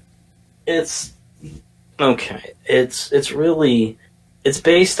intended. It's, okay. It's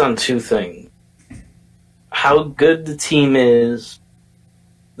based on two things. How good the team is,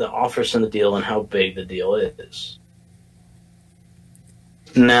 the offers in the deal, and how big the deal is.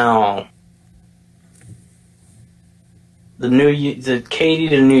 Now, the KD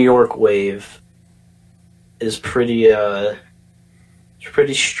to New York wave is pretty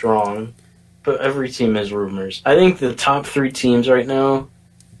strong, but every team has rumors. I think the top three teams right now,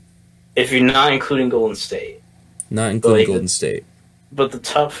 if you're not including Golden State, Golden State, but the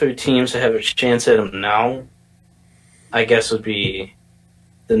top three teams that have a chance at him now, I guess would be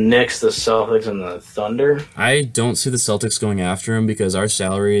the Knicks, the Celtics, and the Thunder. I don't see the Celtics going after him because the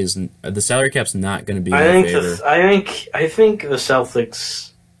salary cap's not going to be in our favor. I think the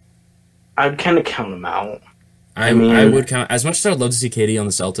Celtics, I'd kind of count them out. I would count, as much as I would love to see KD on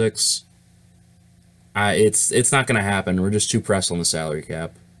the Celtics. It's not going to happen. We're just too pressed on the salary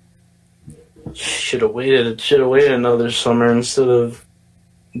cap. Should have waited another summer instead of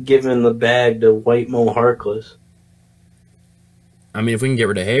giving the bag to White Mo Harkless. I mean, if we can get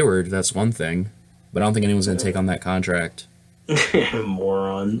rid of Hayward, that's one thing. But I don't think anyone's going to take on that contract.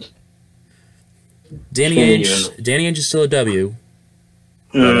 Morons. Danny Ainge is still a W.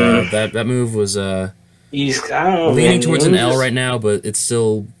 But that move was leaning towards an L right now, but it's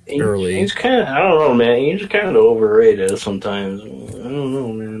still early. He's I don't know, man. He's kind of overrated sometimes. I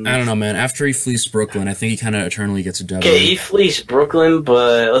don't know, man. After he fleeced Brooklyn, I think he kind of eternally gets a W. Okay, he fleeced Brooklyn,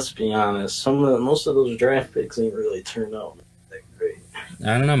 but let's be honest. Most of those draft picks ain't really turned out that great.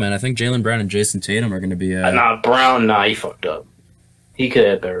 I don't know, man. I think Jaylen Brown and Jason Tatum are going to be. Brown. He fucked up. He could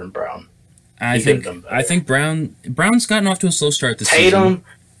have better than Brown. I think Brown's gotten off to a slow start this season.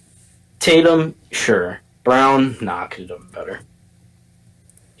 Tatum, sure. Brown, could have done better.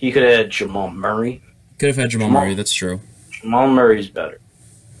 He could have had Jamal Murray. Could have had Jamal Murray, that's true. Jamal Murray's better.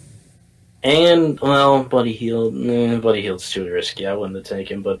 And, well, Buddy Hield. Buddy Hield's too risky. I wouldn't have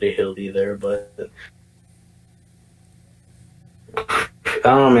taken Buddy Hield either, but I don't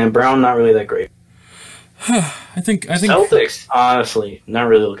know, man. Brown, not really that great. I think Celtics, honestly, not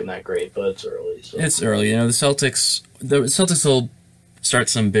really looking that great, but it's early. So. it's early. You know, the Celtics will start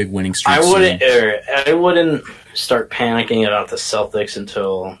some big winning streaks. I wouldn't start panicking about the Celtics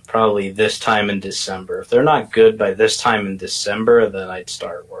until probably this time in December. If they're not good by this time in December, then I'd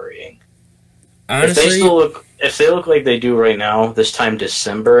start worrying. Honestly, If they look like they do right now, this time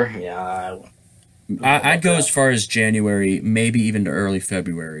December, yeah. I'd go as far as January, maybe even to early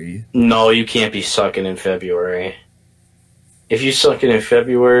February. No, you can't be sucking in February. If you suck it in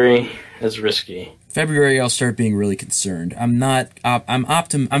February, that's risky. February, I'll start being really concerned. I'm not.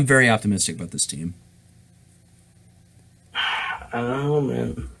 I'm very optimistic about this team. I don't know,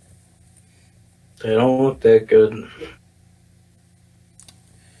 man. They don't look that good.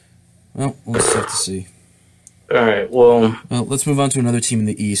 Well, we'll just have to see. All right, well, let's move on to another team in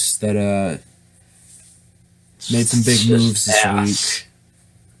the East that made some big moves this week.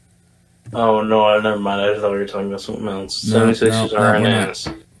 Oh, no, never mind. I thought we were talking about something else. No, 76ers are an we're ass.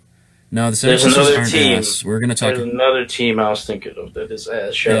 No, the There's 76ers another aren't team. ass. We're gonna talk. There's another team I was thinking of that is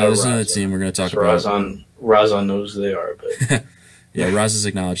ass. Shout out there's Raza. another team we're gonna talk So about. Razan knows who they are, but Yeah, Roz has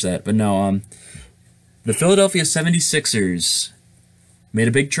acknowledged that. But no, the Philadelphia 76ers made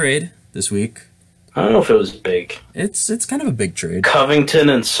a big trade this week. I don't know if it was big. It's kind of a big trade. Covington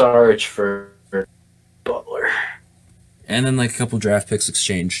and Sarge for Butler. And then like a couple draft picks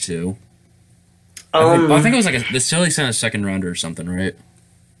exchanged too. I think it was like the Philly sent a second rounder or something, right?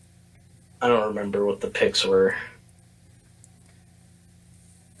 I don't remember what the picks were.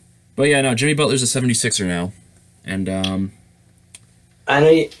 But yeah, no, Jimmy Butler's a 76er now. And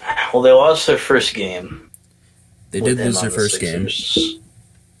they lost their first game. They did lose their first game.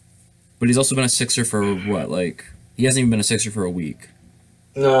 But he's also been a Sixer for what, like he hasn't even been a Sixer for a week.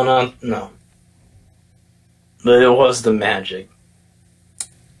 No. But it was the Magic.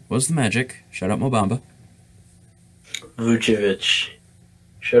 Was the Magic. Shout out Mo Bamba. Vucevic.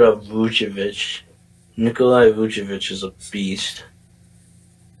 Shut up, Vucevic. Nikolai Vucevic is a beast.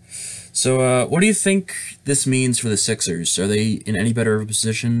 So, what do you think this means for the Sixers? Are they in any better of a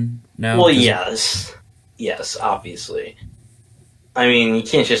position now? Well, yes. Yes, obviously. I mean, you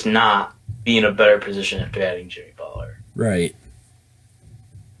can't just not be in a better position after adding Jimmy Butler. Right.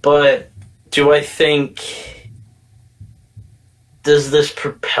 But do I think... Does this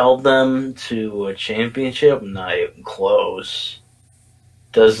propel them to a championship? Not even close.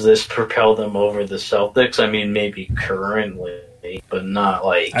 Does this propel them over the Celtics? I mean, maybe currently, but not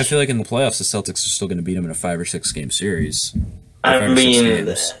like... I feel like in the playoffs, the Celtics are still going to beat them in a 5 or 6 game series. I mean,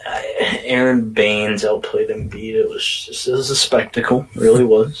 Aaron Baines outplayed Embiid. It was a spectacle. It really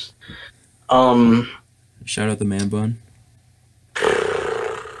was. Shout out the man bun.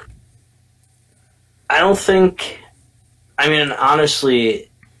 I don't think... I mean, honestly,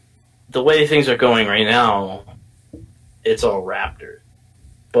 the way things are going right now, it's all Raptors.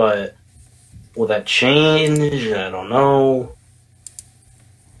 But will that change? I don't know.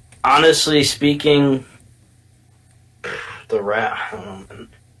 Honestly speaking, the Raptors,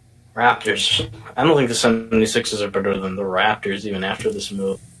 I don't think the 76ers are better than the Raptors even after this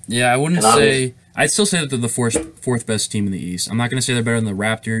move. Yeah, I wouldn't say... I'd still say that they're the fourth best team in the East. I'm not going to say they're better than the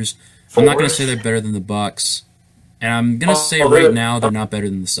Raptors. I'm not going to say they're better than the Bucks. And I'm going to say right now they're not better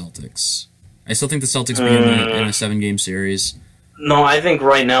than the Celtics. I still think the Celtics beat them in a 7-game series. No, I think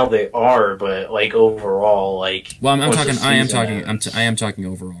right now they are, but like overall, like... Well, I am talking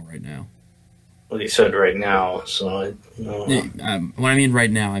overall right now. Well, you said right now, so... When I mean right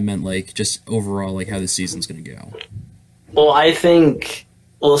now, I meant like just overall, like how the season's going to go. Well, I think...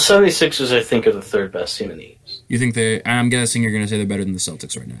 Well, the 76ers, I think, are the third best team in the East. You think they... I'm guessing you're going to say they're better than the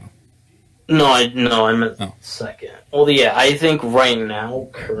Celtics right now. No, I meant second. Well, yeah, I think right now,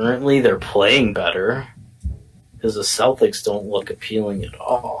 currently, they're playing better. Because the Celtics don't look appealing at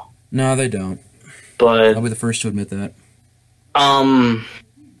all. No, they don't. But... I'll be the first to admit that.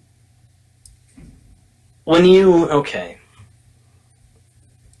 When you... Okay.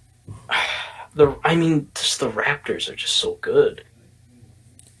 Just the Raptors are just so good.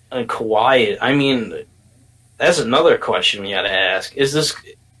 And Kawhi, I mean, that's another question we gotta ask. Is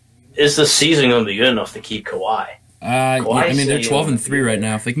the season going to be good enough to keep Kawhi? I mean, they're 12-3 right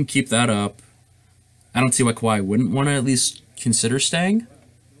now. If they can keep that up, I don't see why Kawhi wouldn't want to at least consider staying.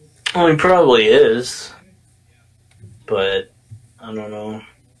 Well, he probably is. But, I don't know.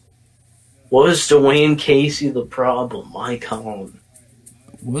 Was Dwayne Casey the problem? My Colin.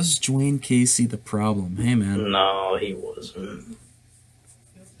 Was Dwayne Casey the problem? Hey, man. No, he wasn't.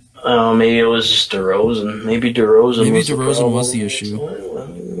 Maybe it was just DeRozan. Maybe DeRozan was the issue. Well,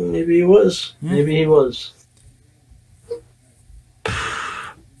 maybe he was. Yeah. Maybe he was.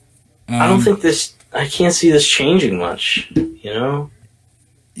 I don't think this I can't see this changing much. You know,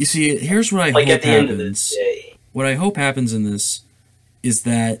 You see, here's what I like hope at the end of the happens. day. What I hope happens in this is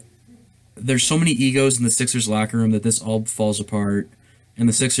that there's so many egos in the Sixers locker room that this all falls apart, and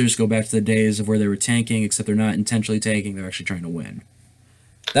the Sixers go back to the days of where they were tanking, except they're not intentionally tanking; they're actually trying to win.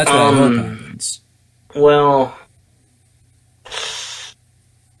 That's what I hope happens. Well,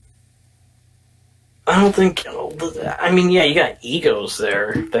 I don't think. I mean, yeah, you got egos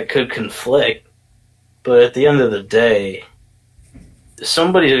there that could conflict, but at the end of the day,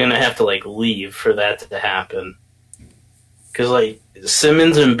 somebody's going to have to like leave for that to happen. Because like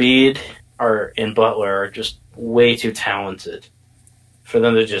Simmons and Embiid and Butler are just way too talented for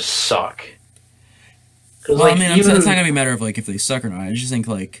them to just suck. Well, Like, I mean, it's not gonna be a matter of like if they suck or not. I just think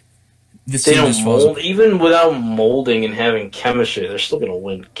like this they team don't just falls. mold. Even without molding and having chemistry, they're still going to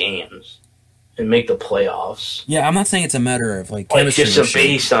win games and make the playoffs. Yeah, I'm not saying it's a matter of like Like chemistry. just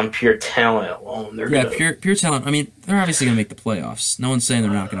based on pure talent alone, they're Yeah, gonna, pure talent. I mean, they're obviously gonna make the playoffs. No one's saying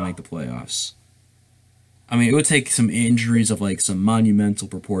they're not gonna make the playoffs. I mean, it would take some injuries of like some monumental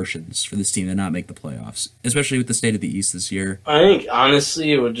proportions for this team to not make the playoffs, especially with the state of the East this year. I think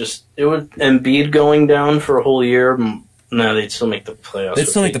honestly, it would Embiid going down for a whole year. No, they'd still make the playoffs. They'd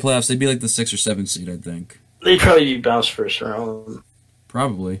still make the playoffs. They'd be like the 6th or 7th seed, I think. They'd probably be bounced first round.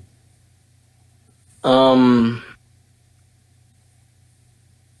 Probably. I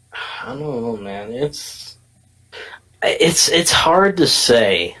don't know, man. It's hard to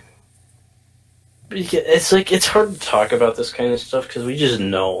say. It's like it's hard to talk about this kind of stuff because we just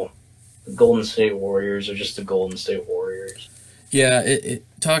know the Golden State Warriors are just the Golden State Warriors. Yeah,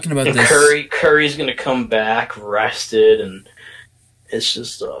 talking about And this. Curry's gonna come back rested, and it's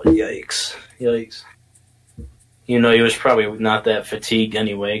just yikes. You know, he was probably not that fatigued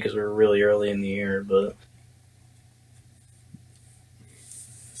anyway because we were really early in the year, but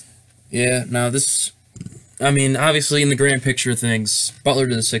Yeah, no, this. I mean, obviously, in the grand picture of things, Butler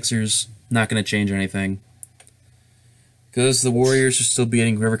to the Sixers, not going to change anything. Because the Warriors are still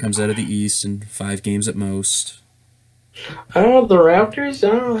beating whoever comes out of the East in 5 games at most. I don't know the Raptors.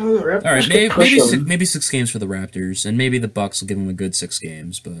 I don't know the Raptors. All right, could push them. maybe 6 games for the Raptors, and maybe the Bucks will give them a good 6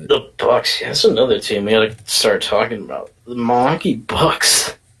 games. But The Bucks. Yeah, that's another team we got to start talking about. The Milwaukee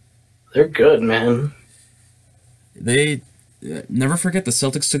Bucks. They're good, man. they never forget the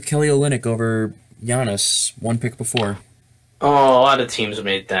Celtics took Kelly Olynyk over Giannis 1 pick before. Oh, a lot of teams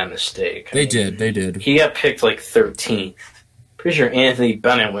made that mistake. They did. He got picked like 13th. Pretty sure Anthony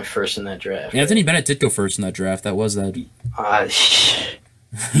Bennett went first in that draft. Anthony Bennett did go first in that draft. That was that. Yeesh.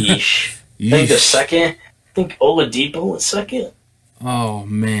 I think the second. I think Oladipo was second. Oh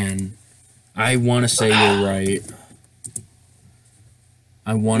man, I want to say you're right.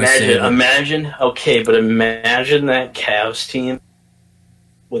 I want to say Imagine that Cavs team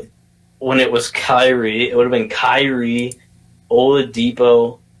when it was Kyrie. It would have been Kyrie,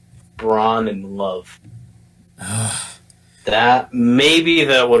 Oladipo, Braun, and Love. That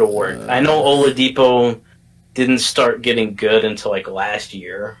would have worked. I know Oladipo didn't start getting good until like last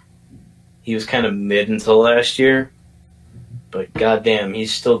year. He was kind of mid until last year, but goddamn,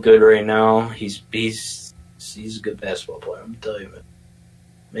 he's still good right now. He's a good basketball player. I'm telling you, man.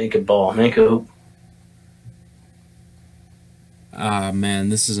 Make a ball, make a hoop. Man,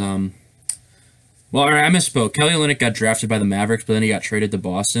 this is Well, all right, I misspoke. Kelly Olynyk got drafted by the Mavericks, but then he got traded to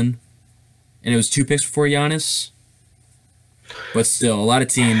Boston, and it was 2 picks before Giannis. But still, a lot of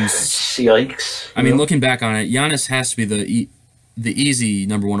teams. Yikes! I mean, looking back on it, Giannis has to be the easy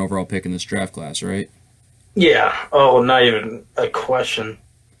number 1 overall pick in this draft class, right? Yeah. Oh, not even a question.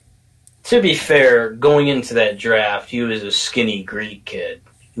 To be fair, going into that draft, he was a skinny Greek kid.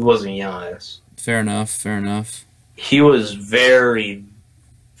 He wasn't Giannis. Fair enough. He was very,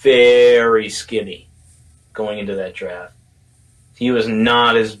 very skinny going into that draft. He was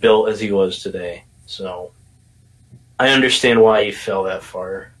not as built as he was today. So I understand why he fell that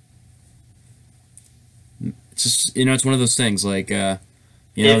far. It's just, it's one of those things like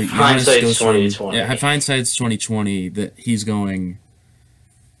hindsight's 2020. Yeah, hindsight's 2020 that he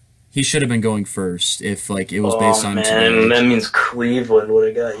should have been going first if like it was based on today. That means Cleveland would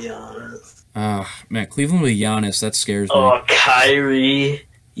have got Giannis. Man, Cleveland with Giannis, that scares me. Oh, Kyrie,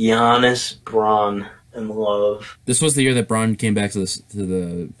 Giannis, Braun, and Love. This was the year that Braun came back to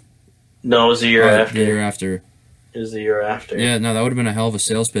the No, it was the year after. The year after. It was the year after. Yeah, no, that would have been a hell of a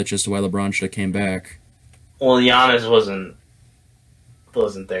sales pitch as to why LeBron should have came back. Well, Giannis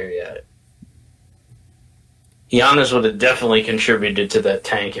wasn't there yet. Giannis would have definitely contributed to that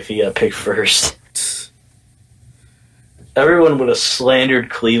tank if he got picked first. Everyone would have slandered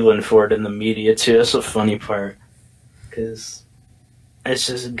Cleveland for it in the media too. That's the funny part, because It's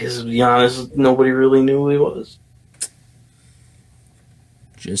just because, to be honest, nobody really knew who he was.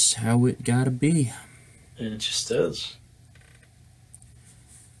 Just how it gotta be. It just is.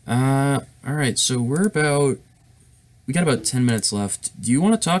 Alright, so we got about 10 minutes left. Do you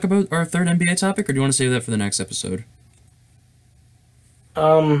want to talk about our third NBA topic, or do you want to save that for the next episode?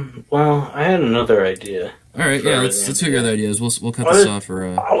 Well, I had another idea. Alright, yeah, let's figure out the ideas. We'll cut this off for,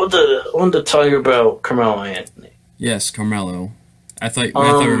 I wanted to talk about Carmelo Anthony. Yes, Carmelo. I thought we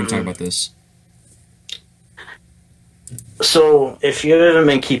were going to talk about this. So, if you haven't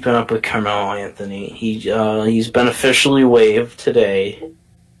been keeping up with Carmelo Anthony, he's been officially waived today.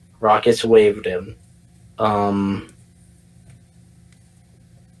 Rockets waived him.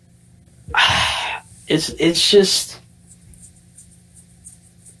 It's just,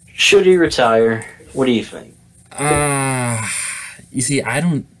 should he retire? What do you think? You see, I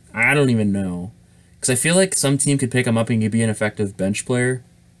don't even know, because I feel like some team could pick him up and he'd be an effective bench player.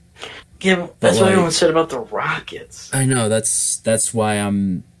 Yeah, that's what everyone said about the Rockets. I know, that's why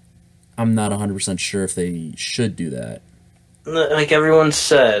I'm not 100% sure if they should do that. Like everyone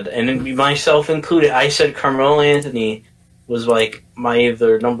said, and myself included, I said Carmelo Anthony was like my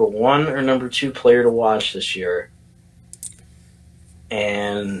either number 1 or number 2 player to watch this year.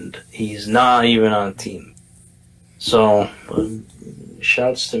 And he's not even on the team. So,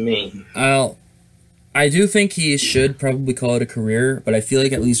 shouts to me. Well, I do think he should probably call it a career, but I feel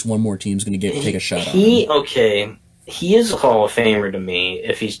like at least one more team's going to take a shot on him. Okay, he is a Hall of Famer to me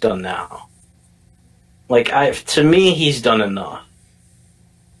if he's done now. Like, to me, he's done enough.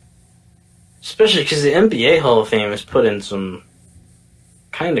 Especially because the NBA Hall of Fame has put in some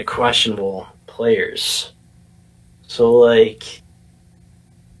kind of questionable players. So, like,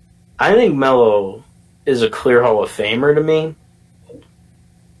 I think Melo is a clear Hall of Famer to me.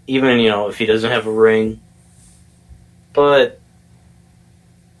 Even, if he doesn't have a ring. But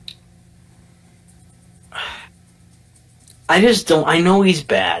I just don't. I know he's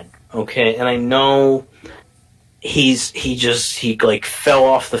bad, okay? And I know he fell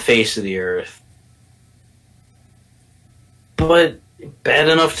off the face of the earth. But bad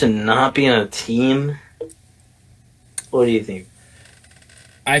enough to not be on a team? What do you think?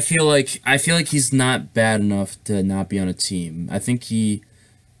 I feel like he's not bad enough to not be on a team. I think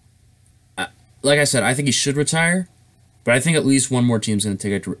like I said, I think he should retire, but I think at least one more team's going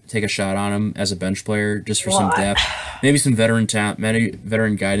to take a shot on him as a bench player, just for some depth, maybe some veteran talent,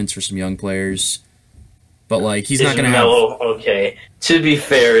 veteran guidance for some young players. But like, he's not going to have. Okay, to be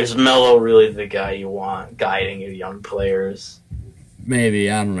fair, is Melo really the guy you want guiding your young players? Maybe,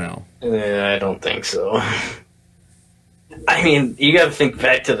 I don't know. I don't think so. I mean, you got to think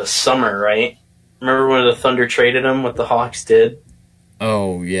back to the summer, right? Remember when the Thunder traded him? What the Hawks did?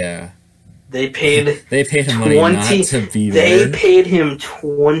 Oh yeah. They paid him money not to be there. They paid him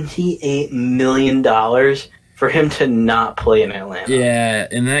 $28 million for him to not play in Atlanta. Yeah,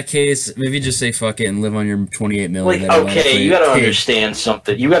 in that case, maybe just say fuck it and live on your $28 million. Like, okay, you gotta understand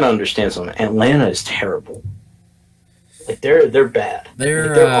something. Atlanta is terrible. Like, they're bad.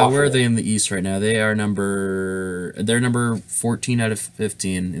 They're where are they in the East right now? They're number 14 out of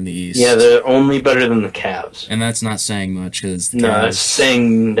 15 in the East. Yeah, they're only better than the Cavs. And that's not saying much, because that's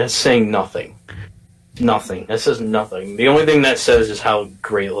saying nothing. Nothing. That says nothing. The only thing that says is how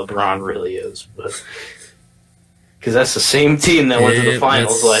great LeBron really is, but because that's the same team that went to the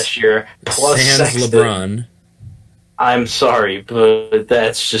finals last year. Plus Sexton. LeBron. I'm sorry, but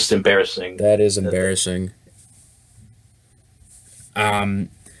that's just embarrassing. That is embarrassing.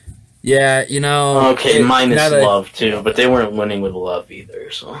 Yeah, Okay, minus Love too, but they weren't winning with Love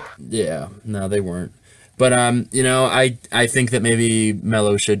either. So yeah, no, they weren't. But I think that maybe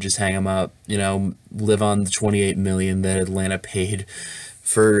Melo should just hang him up. Live on the $28 million that Atlanta paid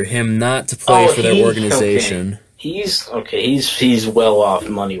for him not to play for their organization. Okay. He's well off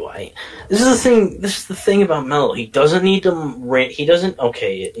money wise. This is the thing about Melo. He doesn't need to. He doesn't.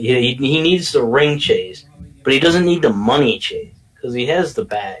 Okay, he needs the ring chase, but he doesn't need the money chase. Because he has the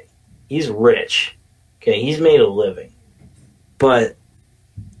bag. He's rich. Okay, he's made a living. But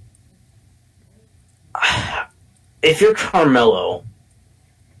if you're Carmelo,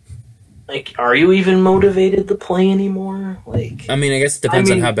 like, are you even motivated to play anymore? Like, I mean, I guess it depends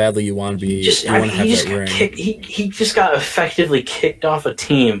on how badly you want to be. You want to have that ring. He just got effectively kicked off a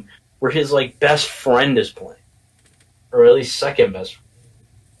team where his best friend is playing, or at least second best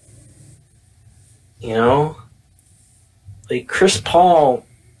friend. Like, Chris Paul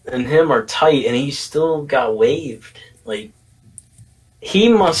and him are tight, and he still got waived. Like, he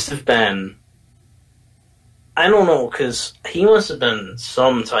must have been... I don't know, because he must have been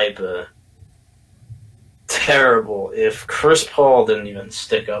some type of terrible if Chris Paul didn't even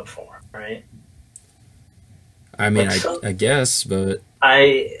stick up for him, right? I mean, Like, so- I guess, but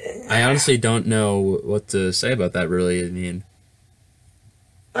I honestly don't know what to say about that, really. I mean,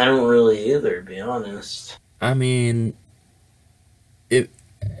 don't really either, to be honest. I mean,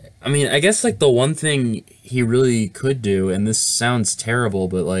 I guess, like, the one thing he really could do, and this sounds terrible,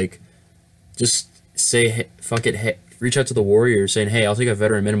 but, like, just say, hey, fuck it, hey, reach out to the Warriors saying, hey, I'll take a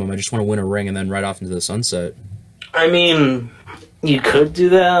veteran minimum. I just want to win a ring and then ride off into the sunset. I mean, you could do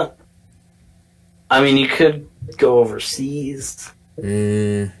that. I mean, you could go overseas.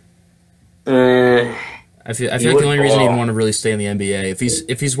 Eh, Uh, I feel like You the would only reason he'd ball. want to really stay in the NBA,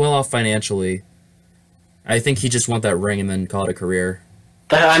 if he's well off financially, I think he'd just want that ring and then call it a career.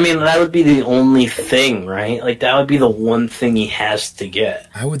 that would be the only thing, right? Like, that would be the one thing he has to get.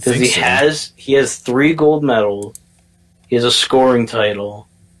 I would Because think he has 3 gold medals. He has a scoring title.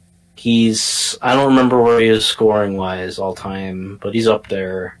 I don't remember where he is scoring wise all time, but he's up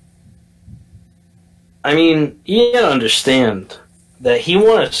there. I mean, you gotta understand that he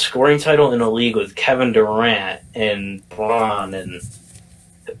won a scoring title in a league with Kevin Durant and Bron and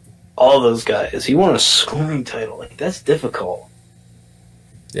all those guys. He won a scoring title. Like, that's difficult.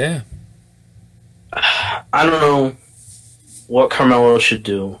 Yeah. I don't know what Carmelo should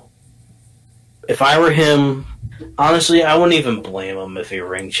do. If I were him, honestly, I wouldn't even blame him if he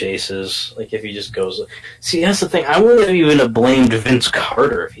ring chases. Like, if he just goes. See, that's the thing. I wouldn't even have blamed Vince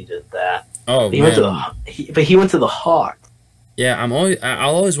Carter if he did that. Oh, He man. but he went to the Hawks. Yeah,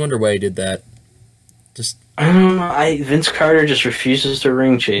 I'll always wonder why he did that. I don't know. Vince Carter just refuses to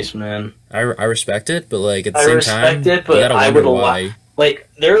ring chase, man. I respect it, but, like, at the I same respect time, it, but you gotta I wonder would allow. why. Like,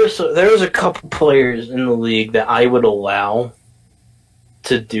 there was a couple players in the league that I would allow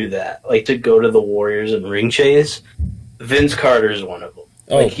to do that, like to go to the Warriors and ring chase. Vince Carter is one of them.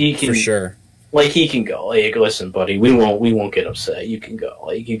 Oh, Like, he can, for sure. Like, he can go. Like, listen, buddy, we won't get upset. You can go.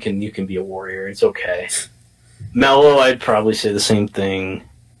 Like, you can be a Warrior. It's okay. Melo, I'd probably say the same thing.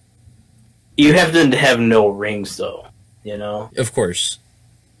 You have to have no rings, though. You know, Of course.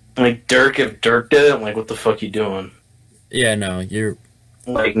 like Dirk. If Dirk did it, I'm like, what the fuck you doing? Yeah, no, you're...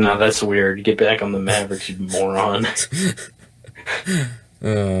 Like, no, that's weird. Get back on the Mavericks, you moron.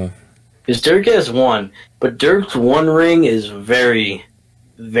 Because Dirk has one, but Dirk's one ring is very,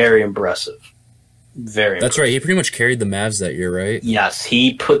 very impressive. Very. That's right, he pretty much carried the Mavs that year, right? Yes,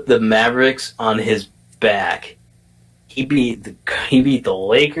 he put the Mavericks on his back. He beat the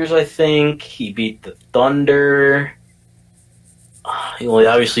Lakers, I think. He beat the Thunder. He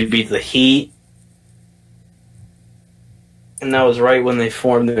obviously beat the Heat. And that was right when they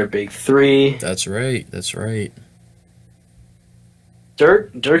formed their big 3. That's right.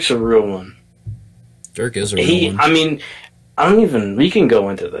 Dirk's a real one. Dirk is a real one. I mean, we can go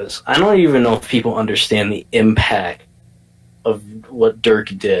into this. I don't even know if people understand the impact of what Dirk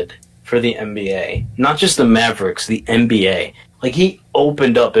did for the NBA. Not just the Mavericks, the NBA. Like, he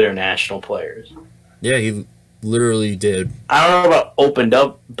opened up international players. Yeah, he literally did. I don't know about opened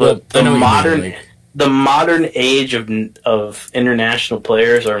up, but Well, I know what you mean, like- the modern age of international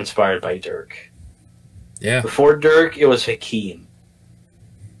players are inspired by Dirk. Yeah. Before Dirk, it was Hakeem.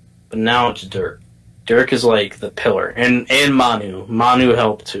 But now it's Dirk. Dirk is like the pillar. And Manu. Manu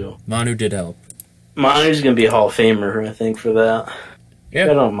helped too. Manu did help. Manu's going to be a Hall of Famer, I think, for that. Yeah.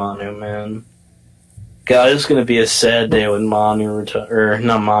 Shout out Manu, man. God, it's going to be a sad day when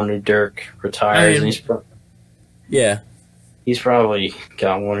Dirk retires. I mean- And Yeah. he's probably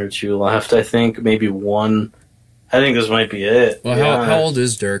got 1 or 2 left, I think. Maybe 1. I think this might be it. Well, Yeah. how old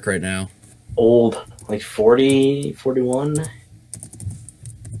is Dirk right now? Old. Like 40, 41?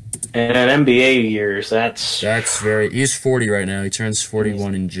 And in NBA years, that's... He's 40 right now. He turns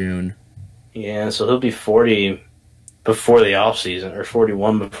 41 in June. Yeah, so he'll be 40 before the offseason, or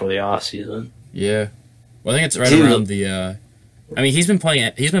 41 before the offseason. Yeah. Well, I think it's right Dude. around the, I mean, he's been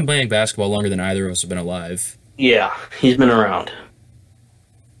playing basketball longer than either of us have been alive. Yeah, he's been around.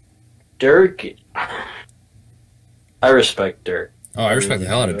 Dirk... I respect Dirk. Oh, I respect the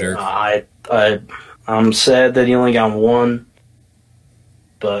hell out of Dirk. I'm sad that he only got 1,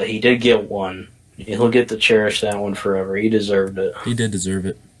 but he did get 1. He'll get to cherish that one forever. He deserved it. He did deserve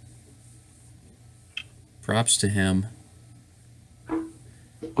it. Props to him.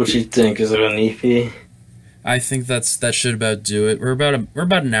 What do you think? Is it an EP? I think that should about do it. We're about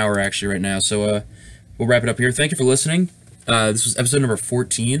an hour actually right now, so we'll wrap it up here. Thank you for listening. This was episode number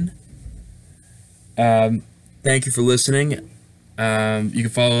 14. Thank you for listening. You can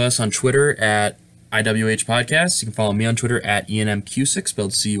follow us on Twitter at IWH Podcast. You can follow me on Twitter at ENMQ6,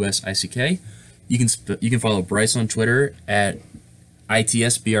 spelled CUSICK. You can follow Bryce on Twitter at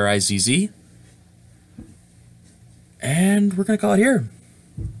ITSBRIZZ. And we're going to call it here.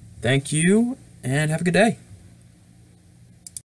 Thank you, and have a good day.